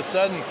mean, all of a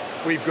sudden,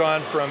 we've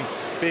gone from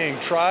being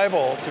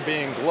tribal to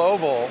being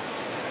global,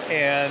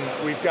 and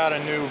we've got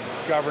a new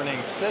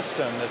governing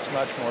system that's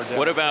much more democratic.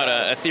 What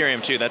about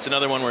Ethereum too? That's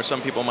another one where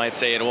some people might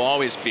say it will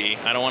always be.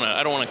 I don't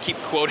want to keep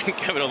quoting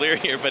Kevin O'Leary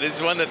here, but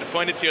it's one that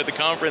pointed to at the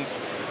conference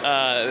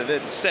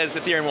that says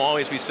Ethereum will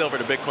always be silver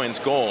to Bitcoin's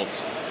gold.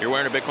 You're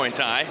wearing a Bitcoin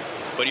tie,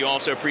 but you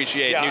also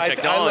appreciate new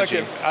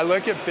technology. I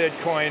look at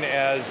Bitcoin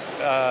as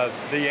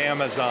the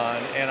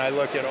Amazon, and I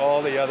look at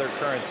all the other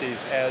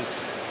currencies as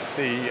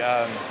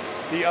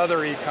the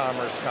other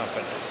e-commerce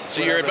companies.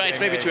 So your advice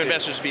maybe to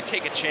investors would be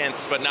take a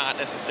chance, but not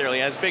necessarily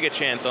as big a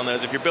chance on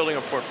those. If you're building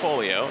a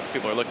portfolio,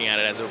 people are looking at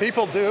it as a...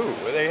 People do.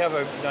 They have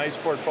a nice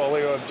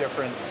portfolio of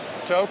different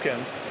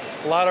tokens.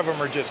 A lot of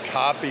them are just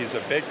copies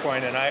of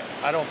Bitcoin, and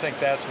I don't think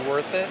that's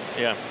worth it.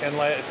 Yeah.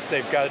 Unless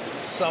they've got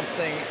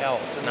something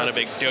else. Not a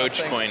big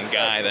Dogecoin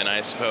guy, then, I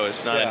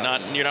suppose. You're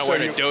not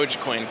wearing a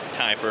Dogecoin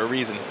tie for a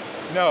reason.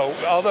 No,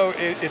 although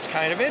it's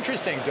kind of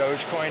interesting.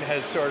 Dogecoin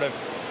has sort of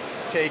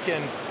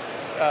taken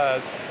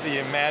the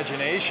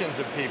imaginations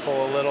of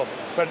people a little,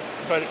 but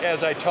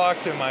as I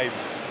talk to my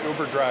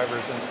Uber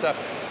drivers and stuff,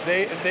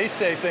 they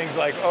say things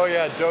like, oh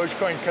yeah,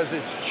 Dogecoin because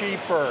it's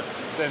cheaper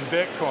than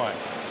Bitcoin.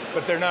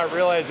 But they're not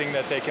realizing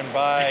that they can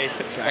buy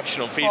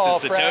fractional piece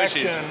of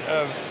Satoshis.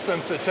 Of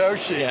some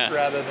Satoshis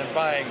rather than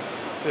buying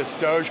this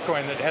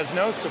Dogecoin that has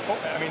no support,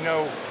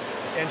 no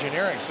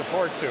engineering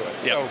support to it.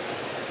 Yep. So,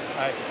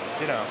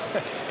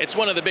 it's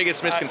one of the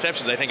biggest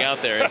misconceptions I think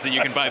out there is that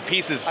you can buy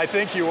pieces. I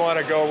think you want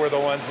to go with the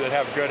ones that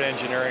have good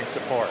engineering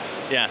support.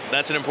 Yeah,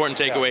 that's an important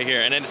takeaway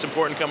here. And it's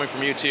important coming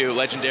from you too,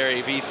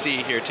 legendary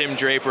VC here, Tim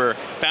Draper,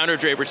 founder of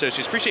Draper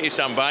Associates. Appreciate you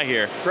stopping by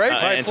here. Great,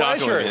 my and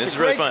pleasure. Talking with me. This It's is a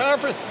really great fun.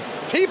 conference.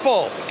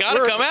 People,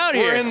 gotta come out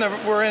here.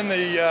 We're in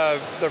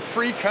the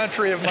free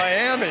country of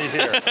Miami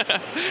here.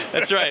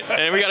 That's right,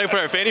 and we got to put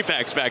our fanny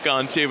packs back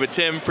on too. But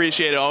Tim,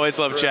 appreciate it. Always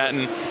love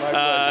chatting.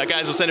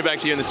 Guys, we'll send it back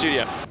to you in the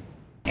studio.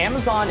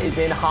 Amazon is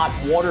in hot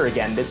water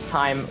again, this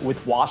time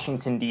with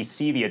Washington,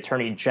 D.C., the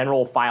Attorney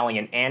General filing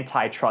an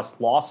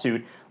antitrust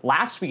lawsuit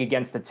last week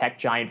against the tech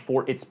giant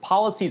for its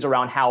policies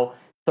around how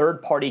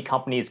third-party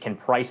companies can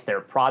price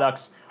their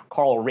products.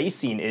 Carl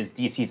Racine is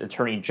D.C.'s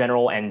Attorney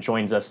General and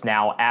joins us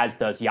now, as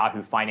does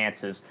Yahoo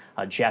Finance's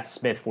Jess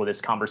Smith for this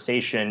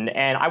conversation.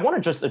 And I want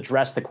to just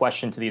address the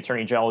question to the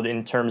Attorney General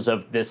in terms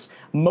of this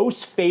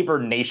most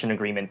favored nation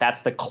agreement.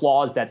 That's the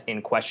clause that's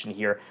in question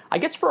here. I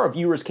guess for our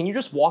viewers, can you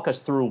just walk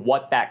us through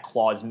what that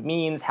clause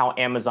means, how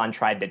Amazon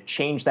tried to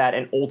change that,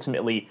 and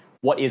ultimately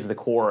what is the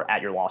core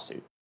at your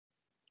lawsuit?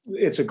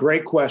 It's a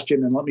great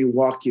question, and let me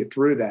walk you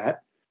through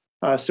that.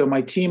 So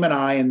my team and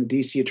I in the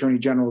DC Attorney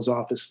General's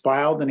office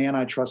filed an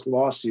antitrust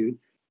lawsuit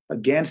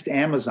against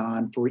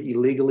Amazon for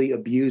illegally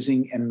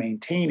abusing and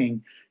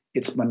maintaining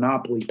its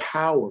monopoly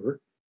power.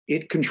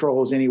 It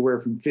controls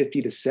anywhere from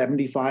 50 to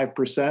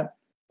 75%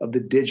 of the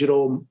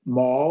digital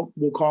mall,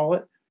 we'll call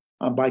it,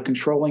 by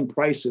controlling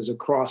prices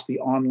across the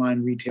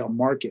online retail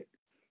market.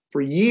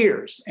 For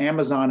years,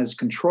 Amazon has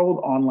controlled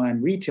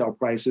online retail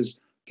prices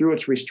through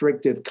its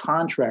restrictive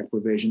contract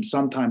provision,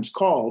 sometimes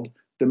called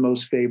the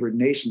most favored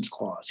nations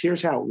clause.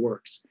 Here's how it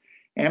works.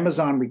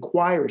 Amazon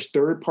requires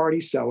third-party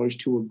sellers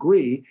to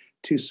agree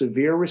to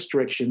severe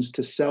restrictions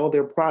to sell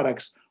their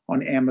products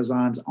on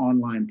Amazon's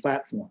online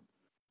platform.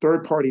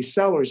 Third-party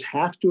sellers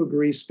have to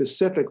agree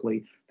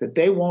specifically that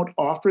they won't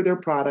offer their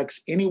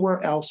products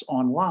anywhere else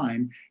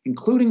online,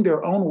 including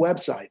their own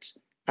websites,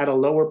 at a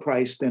lower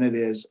price than it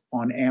is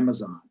on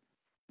Amazon.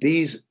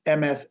 These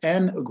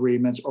MFN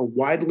agreements are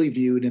widely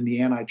viewed in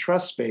the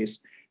antitrust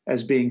space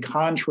as being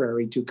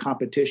contrary to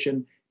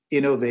competition,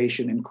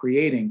 innovation, and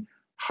creating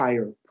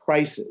higher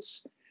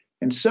prices.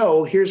 And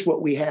so here's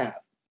what we have.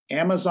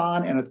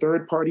 Amazon and a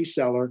third-party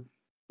seller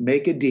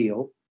make a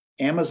deal.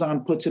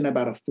 Amazon puts in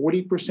about a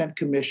 40%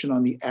 commission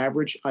on the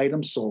average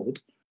item sold.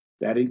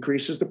 That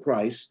increases the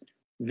price.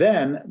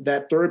 Then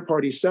that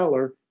third-party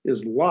seller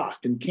is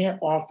locked and can't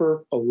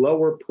offer a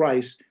lower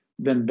price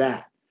than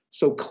that.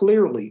 So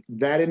clearly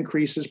that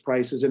increases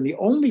prices. And the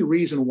only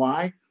reason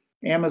why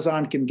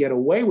Amazon can get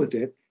away with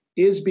it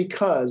is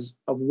because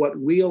of what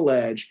we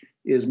allege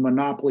is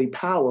monopoly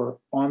power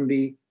on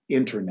the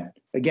internet.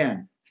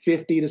 Again,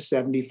 50 to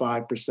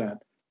 75%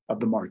 of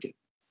the market.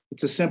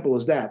 It's as simple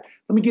as that.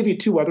 Let me give you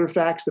two other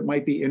facts that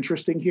might be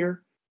interesting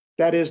here.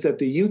 That is that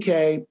the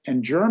UK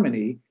and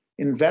Germany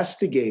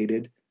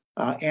investigated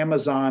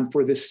Amazon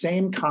for the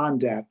same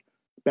conduct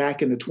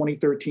back in the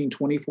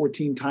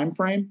 2013-2014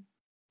 timeframe.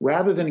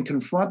 Rather than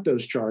confront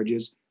those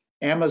charges,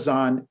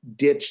 Amazon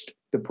ditched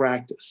the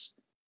practice.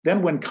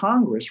 Then when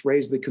Congress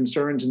raised the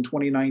concerns in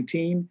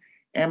 2019,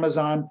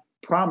 Amazon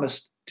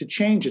promised to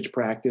change its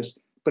practice,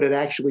 but it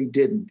actually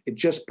didn't. It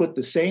just put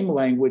the same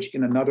language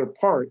in another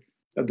part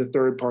of the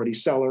third-party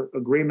seller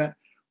agreement.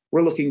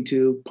 We're looking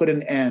to put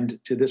an end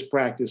to this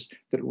practice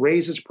that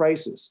raises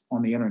prices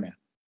on the internet.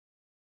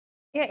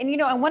 Yeah,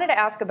 and I wanted to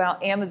ask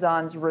about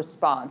Amazon's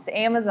response.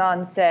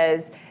 Amazon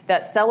says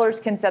that sellers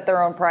can set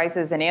their own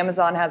prices, and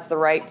Amazon has the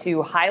right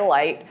to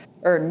highlight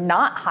or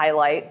not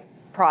highlight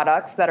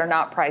products that are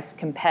not priced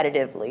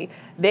competitively.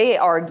 They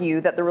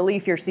argue that the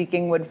relief you're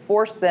seeking would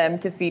force them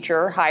to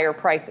feature higher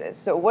prices.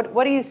 So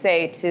what do you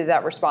say to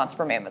that response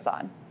from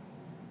Amazon?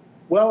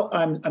 Well,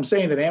 I'm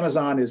saying that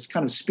Amazon is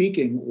kind of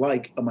speaking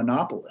like a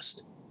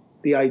monopolist.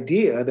 The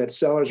idea that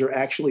sellers are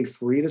actually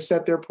free to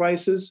set their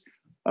prices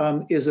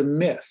is a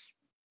myth,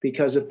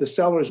 because if the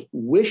sellers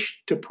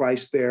wish to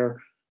price their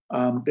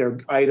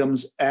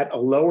items at a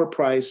lower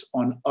price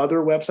on other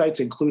websites,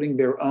 including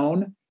their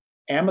own,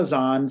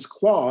 Amazon's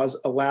clause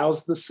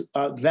allows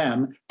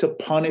them to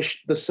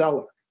punish the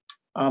seller.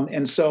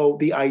 And so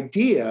the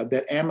idea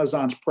that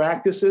Amazon's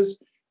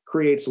practices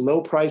creates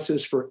low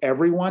prices for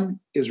everyone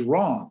is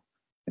wrong.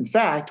 In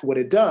fact, what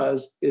it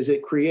does is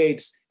it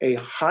creates a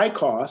high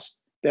cost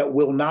that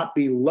will not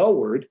be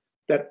lowered,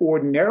 that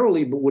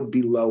ordinarily would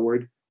be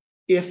lowered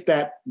if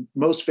that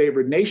most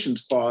favored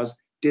nations clause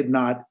did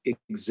not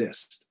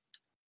exist.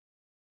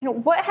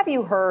 What have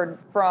you heard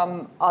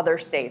from other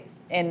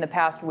states in the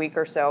past week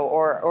or so,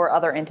 or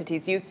other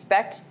entities? Do you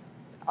expect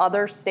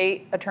other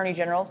state attorney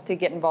generals to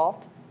get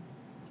involved?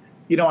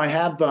 I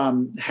have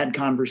had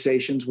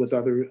conversations with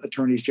other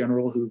attorneys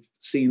general who've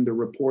seen the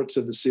reports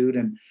of the suit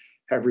and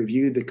have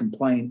reviewed the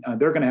complaint.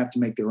 They're going to have to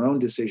make their own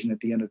decision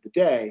at the end of the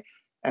day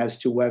as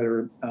to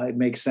whether it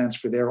makes sense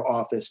for their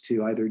office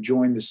to either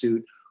join the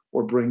suit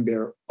or bring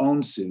their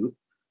own suit.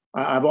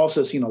 I've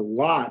also seen a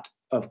lot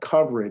of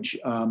coverage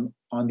on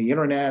the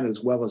internet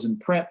as well as in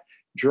print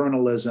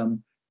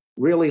journalism,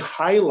 really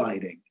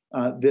highlighting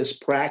this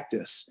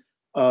practice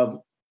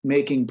of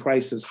making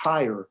prices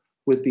higher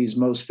with these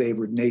most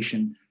favored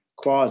nation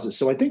clauses.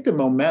 So I think the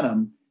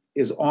momentum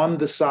is on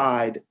the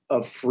side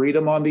of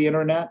freedom on the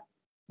internet,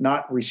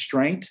 not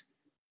restraint,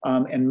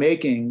 and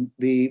making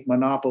the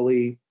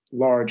monopoly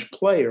large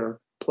player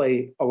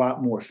play a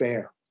lot more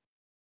fair.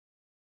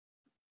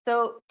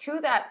 So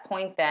to that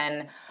point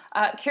then,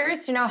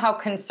 curious to know how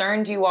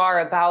concerned you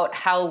are about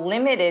how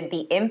limited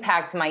the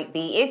impact might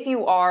be if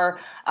you are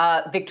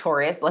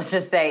victorious, let's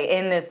just say,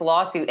 in this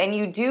lawsuit, and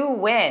you do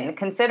win,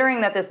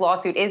 considering that this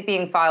lawsuit is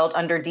being filed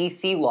under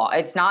DC law.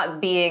 It's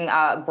not being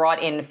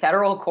brought in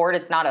federal court.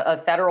 It's not a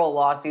federal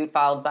lawsuit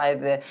filed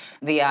by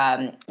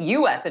the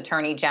U.S.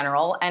 Attorney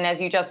General. And as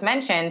you just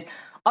mentioned,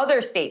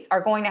 other states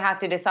are going to have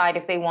to decide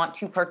if they want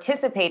to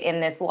participate in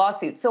this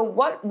lawsuit. So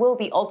what will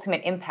the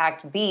ultimate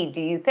impact be,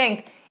 do you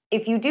think,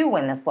 if you do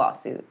win this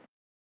lawsuit?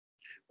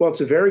 Well, it's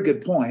a very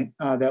good point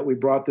that we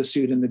brought the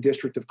suit in the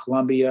District of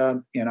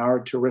Columbia in our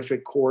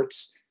terrific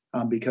courts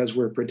because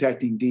we're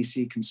protecting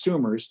DC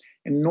consumers.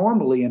 And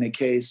normally in a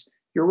case,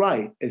 you're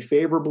right, a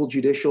favorable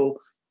judicial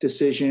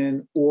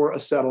decision or a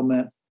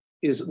settlement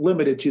is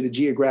limited to the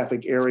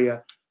geographic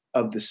area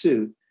of the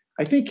suit.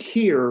 I think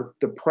here,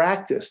 the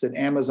practice that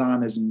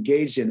Amazon is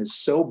engaged in is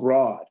so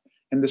broad,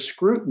 and the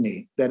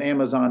scrutiny that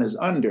Amazon is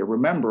under.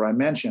 Remember, I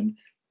mentioned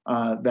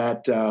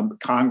that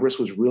Congress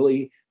was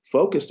really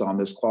focused on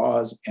this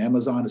clause.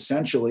 Amazon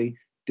essentially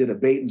did a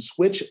bait and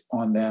switch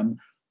on them.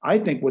 I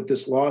think what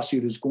this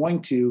lawsuit is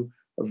going to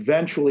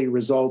eventually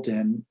result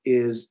in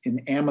is in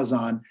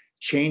Amazon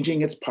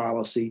changing its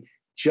policy,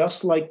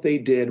 just like they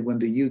did when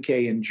the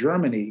UK and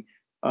Germany,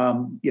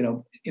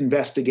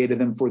 investigated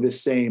them for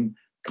this same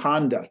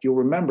conduct. You'll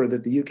remember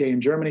that the UK and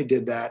Germany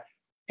did that.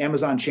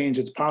 Amazon changed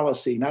its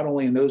policy, not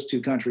only in those two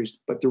countries,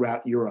 but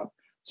throughout Europe.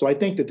 So I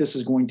think that this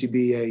is going to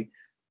be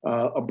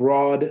a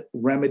broad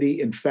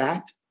remedy, in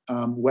fact,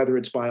 whether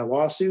it's by a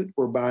lawsuit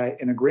or by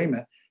an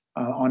agreement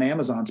on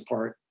Amazon's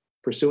part,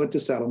 pursuant to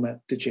settlement,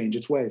 to change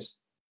its ways.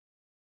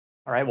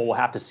 All right, well, we'll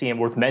have to see. And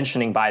worth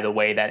mentioning, by the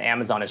way, that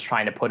Amazon is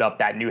trying to put up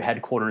that new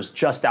headquarters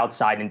just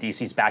outside in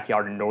DC's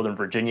backyard in Northern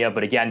Virginia.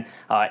 But again,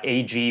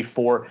 AG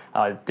for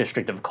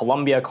District of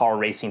Columbia, Carl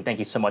Racine, thank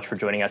you so much for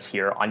joining us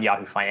here on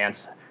Yahoo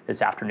Finance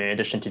this afternoon, in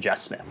addition to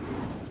Jess Smith.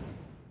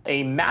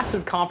 A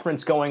massive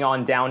conference going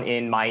on down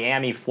in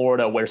Miami,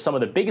 Florida, where some of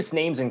the biggest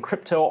names in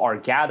crypto are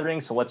gathering.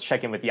 So let's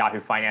check in with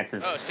Yahoo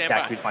Finance's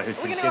Zack, who's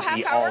been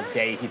busy all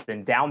day. He's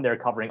been down there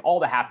covering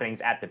all the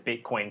happenings at the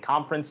Bitcoin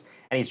conference,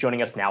 and he's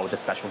joining us now with a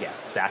special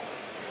guest. Zack.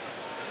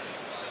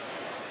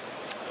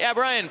 Yeah,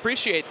 Brian,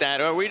 appreciate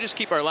that. We just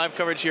keep our live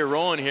coverage here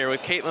rolling here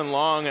with Caitlin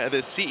Long,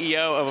 the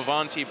CEO of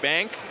Avanti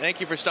Bank.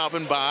 Thank you for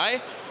stopping by.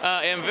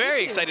 I'm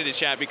very excited to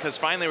chat because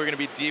finally we're going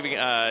to be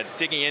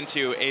digging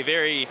into a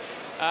very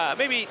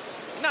maybe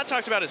not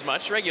talked about as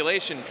much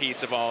regulation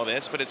piece of all of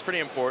this, but it's pretty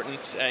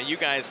important. You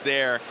guys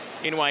there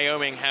in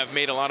Wyoming have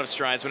made a lot of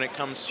strides when it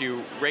comes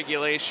to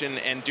regulation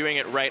and doing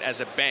it right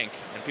as a bank.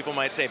 And people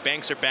might say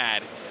banks are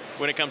bad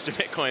when it comes to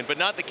Bitcoin, but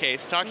not the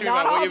case. Talk to me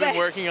about what you've been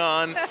working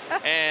on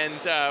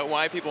and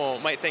why people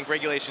might think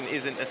regulation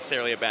isn't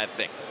necessarily a bad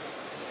thing.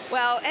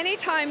 Well,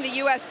 anytime the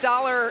US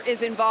dollar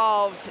is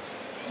involved,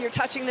 you're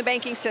touching the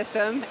banking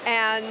system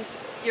and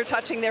you're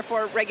touching,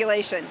 therefore,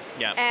 regulation.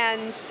 Yeah.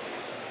 And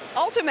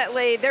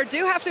ultimately, there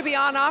do have to be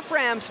on-off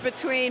ramps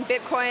between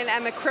Bitcoin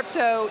and the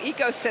crypto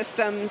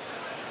ecosystems.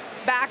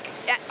 back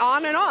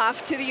on and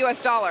off to the US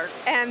dollar.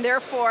 And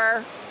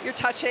therefore, you're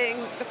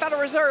touching the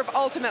Federal Reserve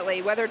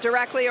ultimately, whether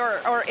directly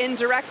or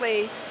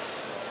indirectly.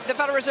 The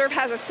Federal Reserve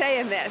has a say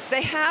in this.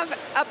 They have,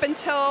 up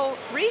until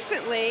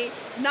recently,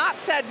 not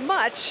said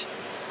much,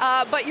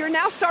 but you're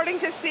now starting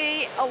to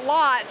see a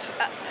lot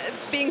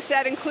being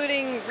said,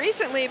 including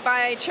recently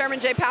by Chairman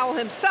Jay Powell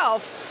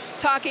himself,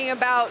 talking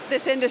about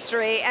this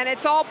industry. And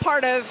it's all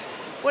part of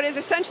what is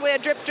essentially a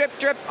drip, drip,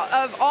 drip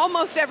of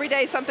almost every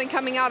day something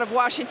coming out of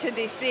Washington,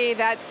 D.C.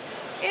 that's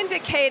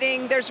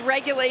indicating there's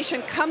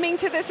regulation coming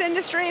to this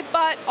industry,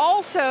 but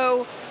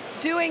also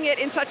doing it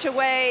in such a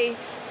way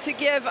to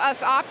give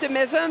us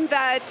optimism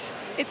that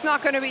it's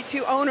not going to be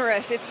too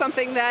onerous. It's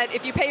something that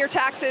if you pay your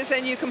taxes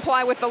and you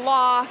comply with the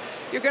law,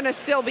 you're going to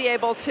still be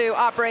able to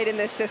operate in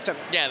this system.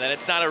 Yeah, that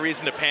it's not a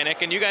reason to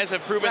panic. And you guys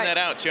have proven that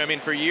out, too. I mean,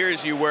 for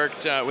years you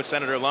worked with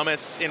Senator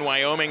Lummis in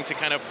Wyoming to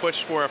kind of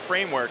push for a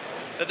framework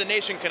that the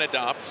nation can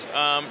adopt.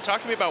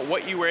 Talk to me about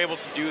what you were able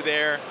to do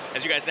there,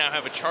 as you guys now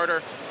have a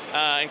charter,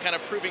 and kind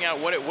of proving out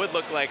what it would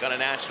look like on a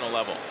national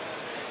level.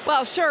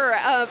 Well, sure.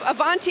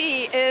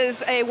 Avanti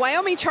is a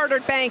Wyoming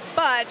chartered bank,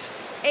 but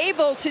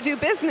able to do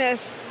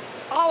business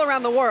all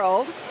around the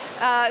world.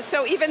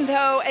 So even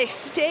though a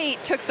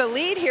state took the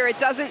lead here, it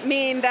doesn't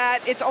mean that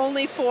it's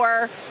only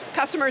for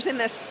customers in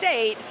the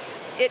state.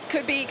 It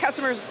could be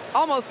customers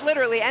almost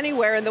literally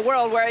anywhere in the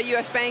world where a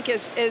U.S. bank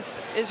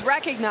is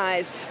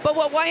recognized. But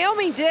what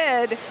Wyoming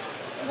did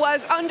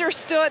was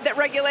understood that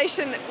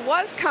regulation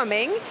was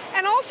coming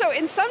and also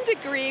in some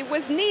degree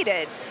was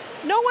needed.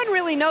 No one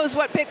really knows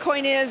what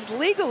Bitcoin is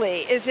legally.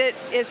 Is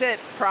it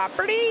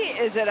property?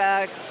 Is it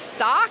a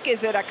stock?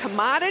 Is it a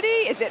commodity?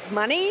 Is it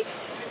money?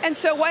 And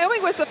so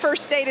Wyoming was the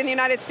first state in the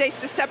United States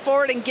to step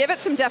forward and give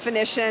it some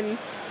definition.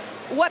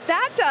 What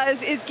that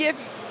does is give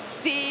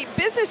the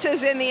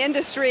businesses in the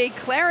industry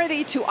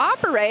clarity to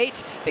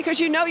operate, because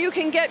you know you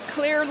can get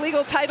clear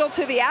legal title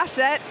to the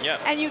asset,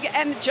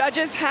 and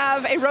judges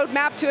have a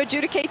roadmap to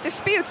adjudicate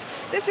disputes.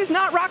 This is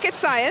not rocket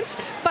science,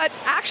 but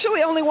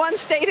actually only one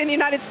state in the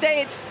United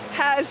States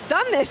has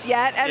done this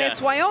yet, and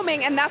it's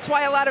Wyoming, and that's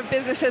why a lot of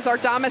businesses are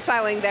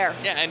domiciling there.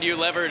 Yeah, and you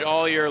levered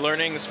all your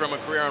learnings from a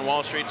career on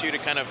Wall Street too to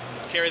kind of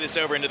carry this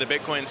over into the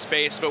Bitcoin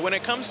space. But when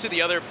it comes to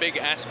the other big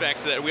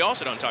aspect that we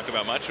also don't talk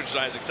about much, which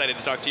I was excited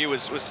to talk to you,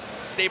 was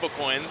stable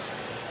coins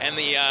and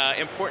the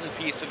important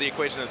piece of the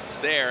equation that's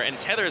there. And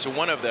Tether is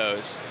one of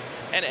those.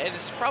 And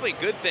it's probably a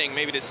good thing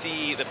maybe to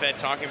see the Fed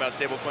talking about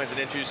stable coins and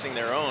introducing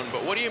their own.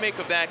 But what do you make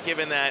of that,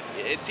 given that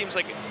it seems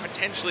like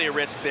potentially a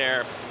risk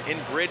there in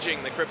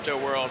bridging the crypto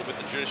world with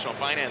the traditional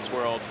finance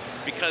world,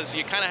 because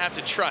you kind of have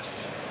to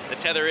trust that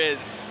Tether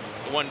is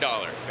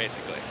 $1,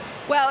 basically?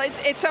 Well,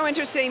 it's so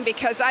interesting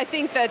because I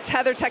think the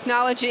Tether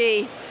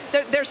technology,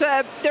 there's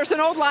an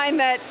old line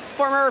that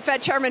former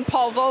Fed Chairman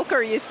Paul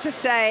Volcker used to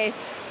say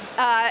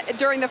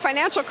during the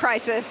financial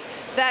crisis,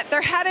 that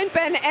there hadn't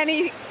been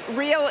any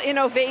real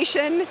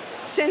innovation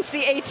since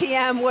the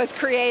ATM was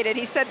created.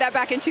 He said that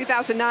back in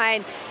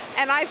 2009.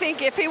 And I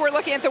think if he were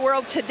looking at the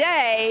world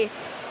today,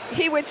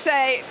 he would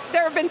say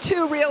there have been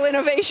two real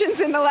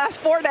innovations in the last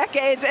 4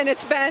 decades, and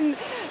it's been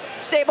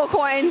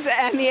stablecoins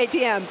and the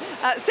ATM.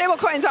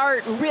 Stablecoins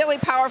are really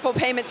powerful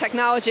payment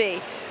technology.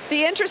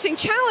 The interesting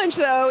challenge,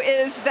 though,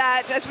 is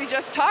that, as we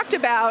just talked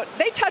about,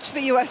 they touch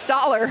the US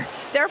dollar.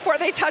 Therefore,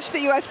 they touch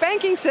the US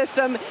banking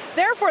system.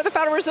 Therefore, the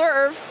Federal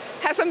Reserve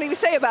has something to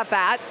say about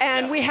that.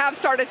 And we have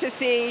started to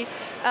see,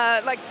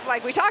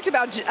 like we talked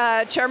about,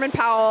 Chairman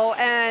Powell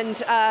and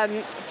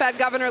Fed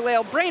Governor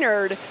Lael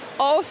Brainerd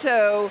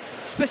also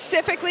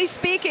specifically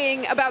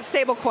speaking about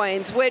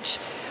stablecoins, which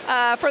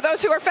for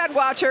those who are Fed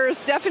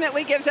watchers,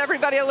 definitely gives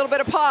everybody a little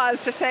bit of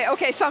pause to say,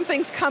 okay,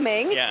 something's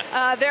coming.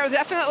 They're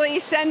definitely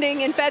sending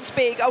in Fed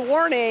speak a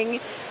warning,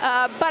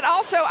 but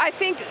also I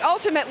think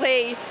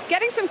ultimately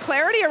getting some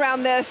clarity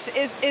around this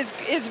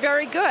is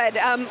very good.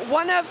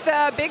 One of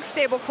the big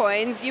stablecoins,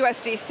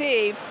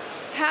 USDC,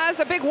 has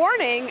a big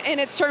warning in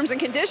its terms and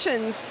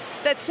conditions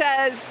that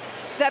says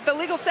that the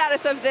legal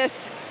status of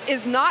this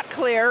is not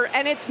clear,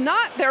 and it's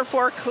not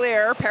therefore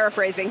clear,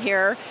 paraphrasing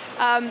here,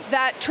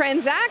 that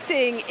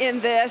transacting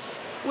in this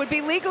would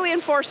be legally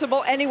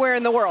enforceable anywhere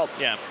in the world.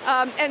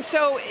 And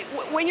so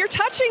when you're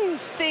touching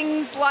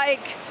things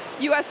like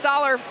US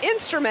dollar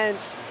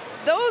instruments,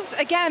 those,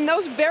 again,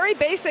 those very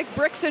basic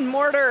bricks and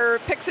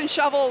mortar, picks and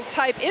shovels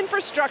type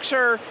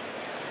infrastructure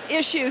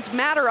issues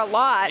matter a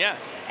lot.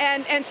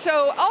 And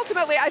so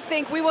ultimately, I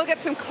think we will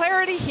get some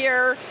clarity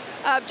here,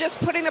 just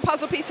putting the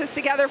puzzle pieces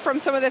together from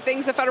some of the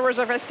things the Federal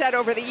Reserve has said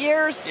over the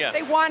years.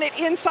 They want it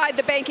inside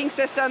the banking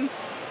system.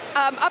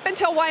 Up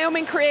until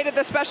Wyoming created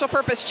the special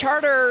purpose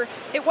charter,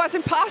 it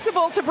wasn't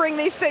possible to bring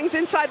these things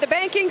inside the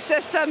banking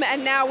system,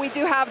 and now we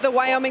do have the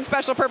Wyoming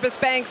special purpose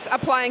banks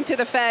applying to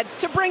the Fed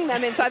to bring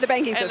them inside the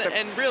banking system.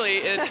 And really,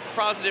 it's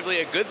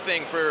positively a good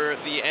thing for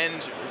the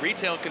end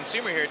retail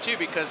consumer here too,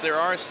 because there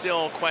are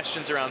still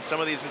questions around some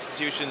of these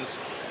institutions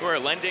who are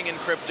lending in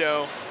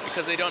crypto,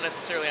 because they don't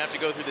necessarily have to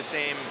go through the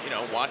same,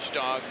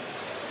 watchdog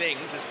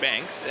things as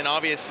banks, and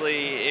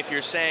obviously if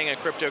you're saying a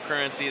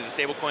cryptocurrency is a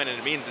stablecoin and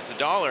it means it's a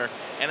dollar,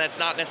 and that's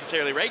not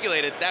necessarily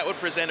regulated, that would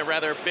present a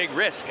rather big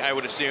risk, I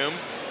would assume,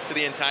 to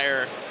the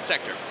entire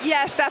sector.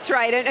 Yes, that's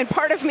right. And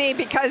part of me,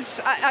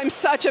 because I'm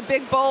such a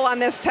big bull on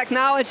this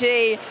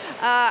technology,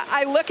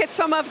 I look at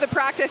some of the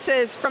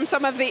practices from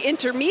some of the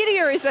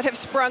intermediaries that have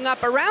sprung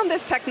up around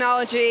this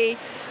technology,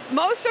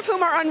 most of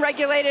whom are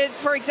unregulated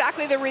for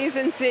exactly the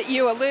reasons that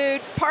you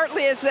allude.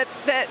 Partly is that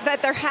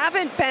there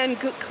haven't been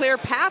clear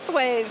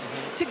pathways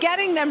to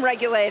getting them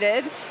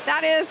regulated.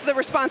 That is the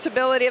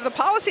responsibility of the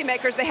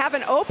policymakers. They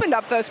haven't opened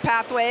up those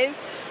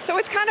pathways. So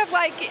it's kind of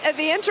like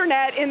the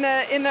internet in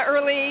the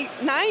early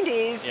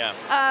 90s.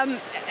 Yeah.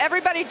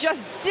 Everybody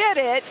just did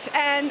it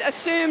and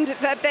assumed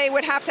that they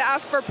would have to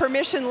ask for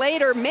permission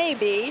later,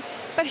 maybe.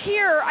 But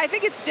here, I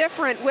think it's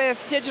different with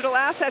digital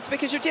assets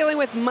because you're dealing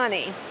with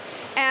money.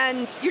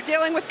 And you're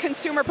dealing with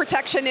consumer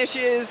protection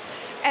issues,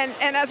 and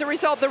as a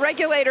result, the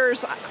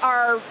regulators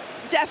are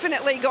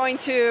definitely going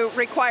to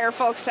require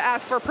folks to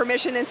ask for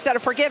permission instead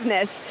of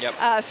forgiveness,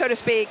 so to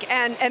speak,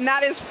 and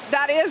that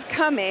is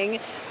coming.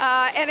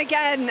 And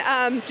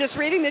again, just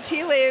reading the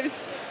tea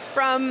leaves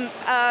from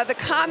the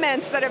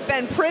comments that have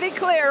been pretty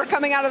clear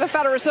coming out of the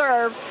Federal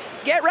Reserve.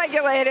 Get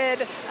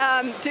regulated,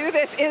 do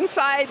this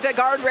inside the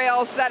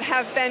guardrails that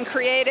have been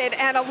created,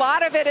 and a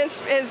lot of it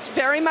is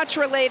very much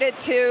related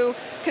to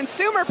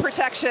consumer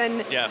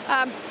protection. Yeah.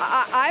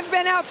 I've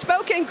been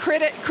outspoken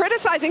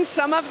criticizing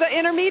some of the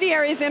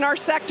intermediaries in our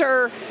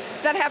sector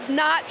that have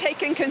not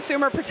taken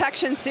consumer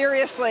protection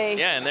seriously.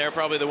 Yeah, and they're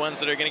probably the ones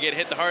that are going to get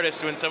hit the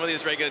hardest when some of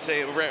these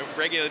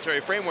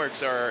regulatory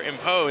frameworks are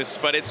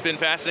imposed. But it's been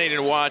fascinating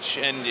to watch,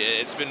 and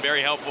it's been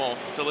very helpful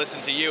to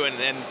listen to you,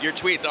 and your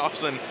tweets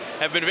often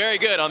have been very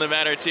good on the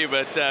matter too.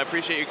 But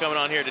appreciate you coming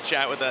on here to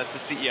chat with us, the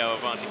CEO of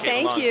Avanti.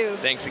 Thank you.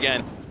 Thanks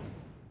again.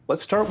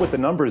 Let's start with the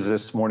numbers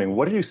this morning.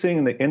 What are you seeing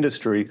in the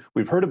industry?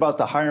 We've heard about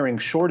the hiring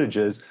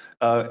shortages.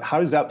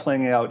 How is that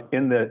playing out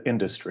in the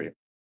industry?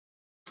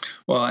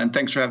 Well, and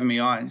thanks for having me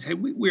on. Hey,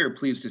 we are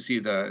pleased to see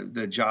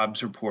the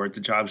jobs report, the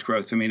jobs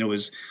growth. I mean, it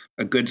was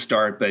a good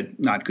start, but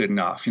not good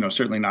enough.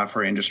 Certainly not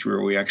for our industry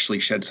where we actually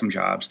shed some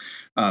jobs.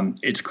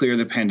 It's clear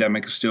the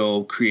pandemic is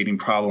still creating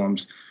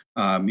problems.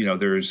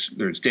 There's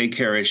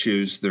daycare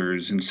issues.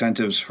 There's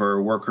incentives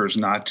for workers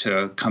not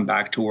to come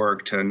back to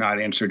work, to not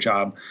answer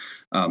job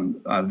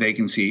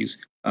vacancies.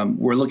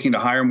 We're looking to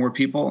hire more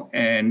people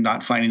and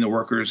not finding the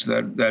workers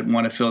that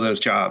want to fill those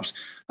jobs.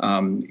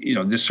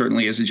 This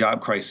certainly is a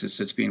job crisis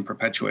that's being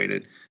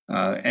perpetuated.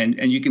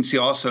 And you can see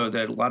also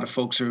that a lot of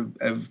folks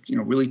have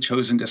really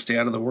chosen to stay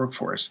out of the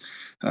workforce.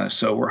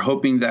 So we're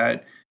hoping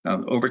that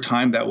over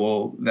time that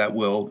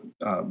will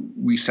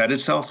reset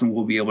itself and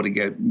we'll be able to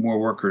get more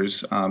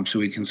workers so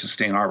we can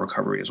sustain our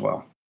recovery as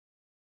well.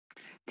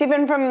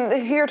 Stephen, from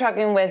who you're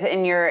talking with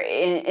in your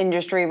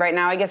industry right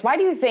now, I guess, why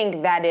do you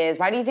think that is?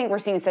 Why do you think we're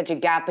seeing such a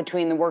gap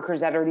between the workers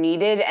that are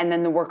needed and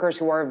then the workers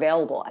who are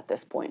available at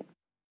this point?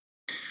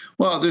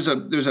 Well, there's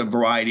a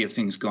variety of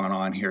things going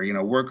on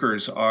here.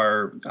 Workers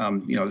are, they're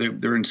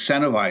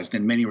incentivized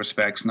in many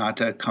respects not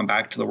to come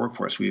back to the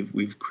workforce.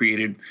 We've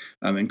created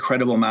an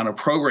incredible amount of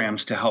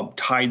programs to help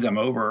tide them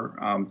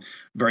over.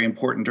 Very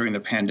important during the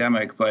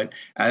pandemic, but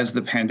as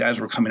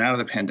we're coming out of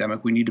the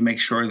pandemic, we need to make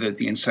sure that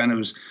the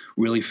incentives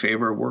really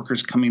favor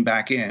workers coming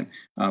back in.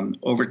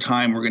 Over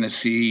time, we're going to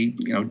see,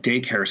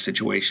 daycare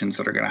situations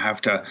that are going to have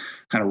to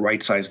kind of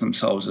right-size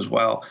themselves as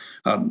well.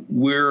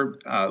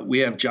 We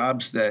have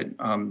jobs that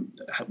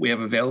we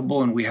have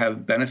available, and we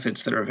have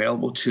benefits that are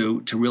available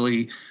to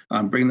really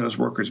bring those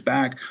workers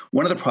back.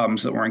 One of the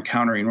problems that we're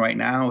encountering right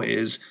now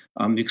is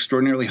the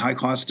extraordinarily high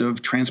cost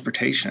of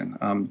transportation.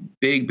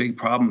 Big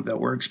problem that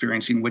we're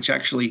experiencing, which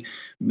actually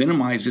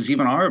minimizes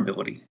even our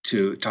ability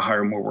to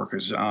hire more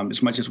workers.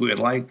 As much as we would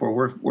like,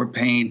 we're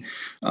paying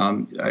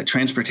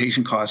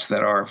transportation costs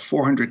that are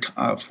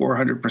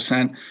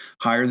 400%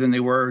 higher than they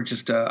were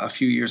just a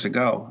few years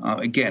ago.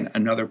 Again,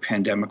 another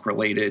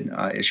pandemic-related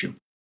issue.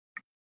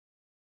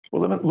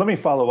 Well, let me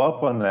follow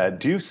up on that.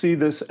 Do you see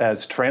this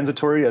as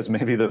transitory, as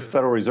maybe the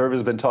Federal Reserve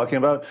has been talking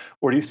about,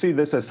 or do you see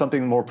this as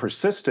something more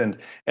persistent?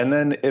 And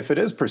then if it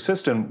is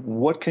persistent,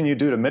 what can you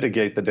do to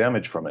mitigate the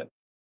damage from it?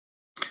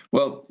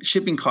 Well,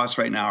 shipping costs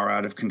right now are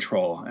out of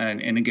control.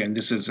 And again,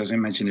 this is, as I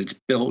mentioned, it's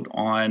built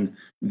on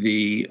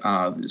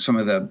some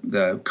of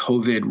the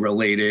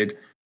COVID-related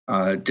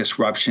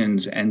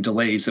disruptions and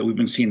delays that we've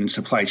been seeing in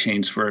supply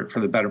chains for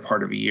the better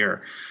part of a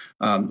year.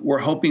 We're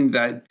hoping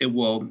that it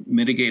will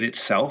mitigate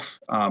itself.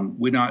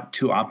 We're not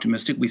too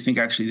optimistic. We think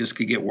actually this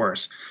could get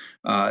worse.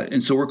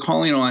 And so we're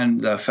calling on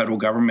the federal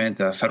government,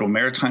 the Federal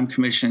Maritime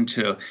Commission,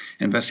 to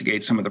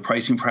investigate some of the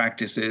pricing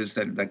practices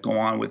that go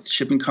on with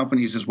shipping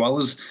companies as well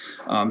as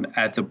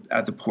at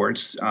the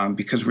ports,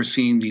 because we're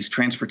seeing these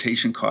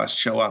transportation costs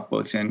show up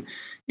both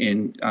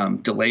in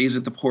delays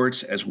at the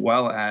ports as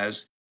well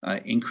as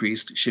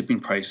increased shipping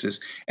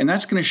prices. And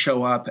that's going to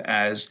show up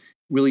as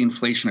really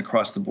inflation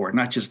across the board,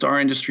 not just our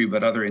industry,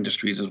 but other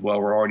industries as well.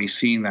 We're already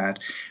seeing that.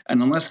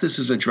 And unless this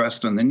is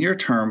addressed in the near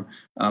term,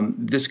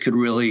 this could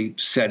really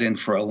set in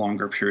for a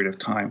longer period of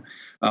time.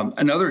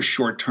 Another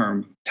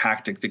short-term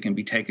tactic that can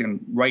be taken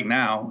right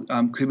now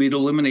could be to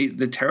eliminate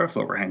the tariff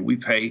overhang. We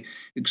pay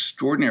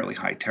extraordinarily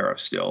high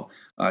tariffs still,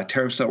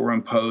 tariffs that were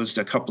imposed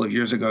a couple of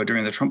years ago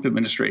during the Trump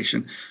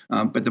administration,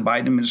 but the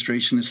Biden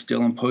administration is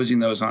still imposing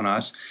those on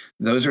us.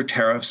 Those are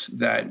tariffs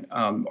that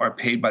are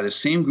paid by the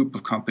same group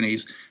of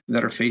companies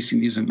that are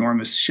facing these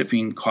enormous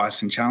shipping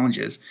costs and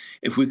challenges.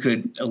 If we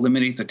could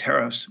eliminate the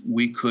tariffs,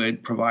 we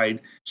could provide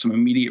some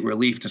immediate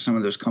relief to some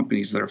of those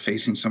companies that are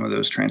facing some of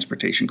those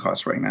transportation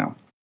costs right now.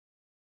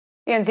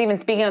 Yeah, and Stephen,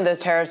 speaking of those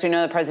tariffs, we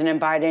know that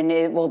President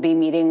Biden will be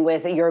meeting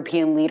with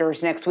European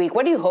leaders next week.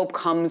 What do you hope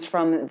comes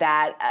from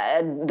that,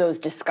 those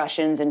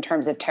discussions in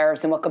terms of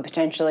tariffs, and what could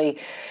potentially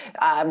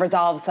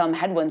resolve some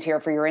headwinds here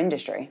for your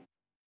industry?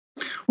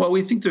 Well,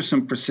 we think there's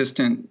some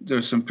persistent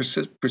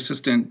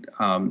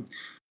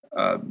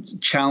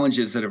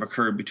challenges that have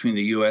occurred between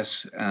the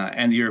U.S.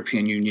 And the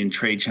European Union,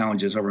 trade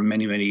challenges over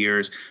many, many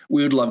years.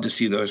 We would love to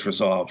see those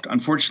resolved.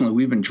 Unfortunately,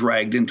 we've been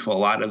dragged into a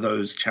lot of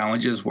those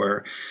challenges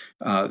where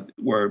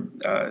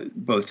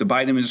both the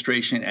Biden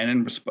administration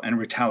and in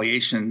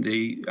retaliation,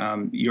 the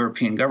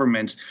European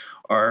governments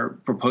are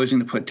proposing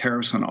to put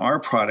tariffs on our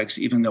products,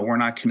 even though we're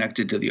not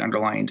connected to the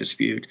underlying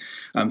dispute.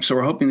 So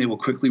we're hoping they will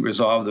quickly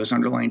resolve those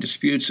underlying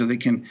disputes so they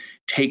can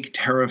take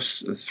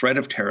tariffs, the threat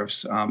of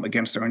tariffs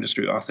against our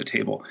industry off the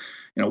table.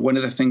 You know, one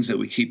of the things that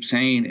we keep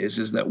saying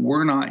is that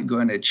we're not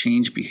going to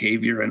change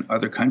behavior in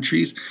other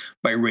countries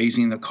by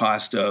raising the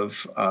cost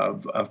of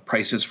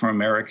prices for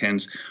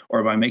Americans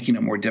or by making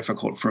it more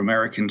difficult for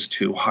Americans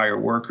to hire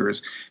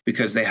workers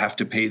because they have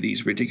to pay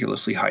these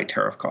ridiculously high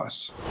tariff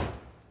costs.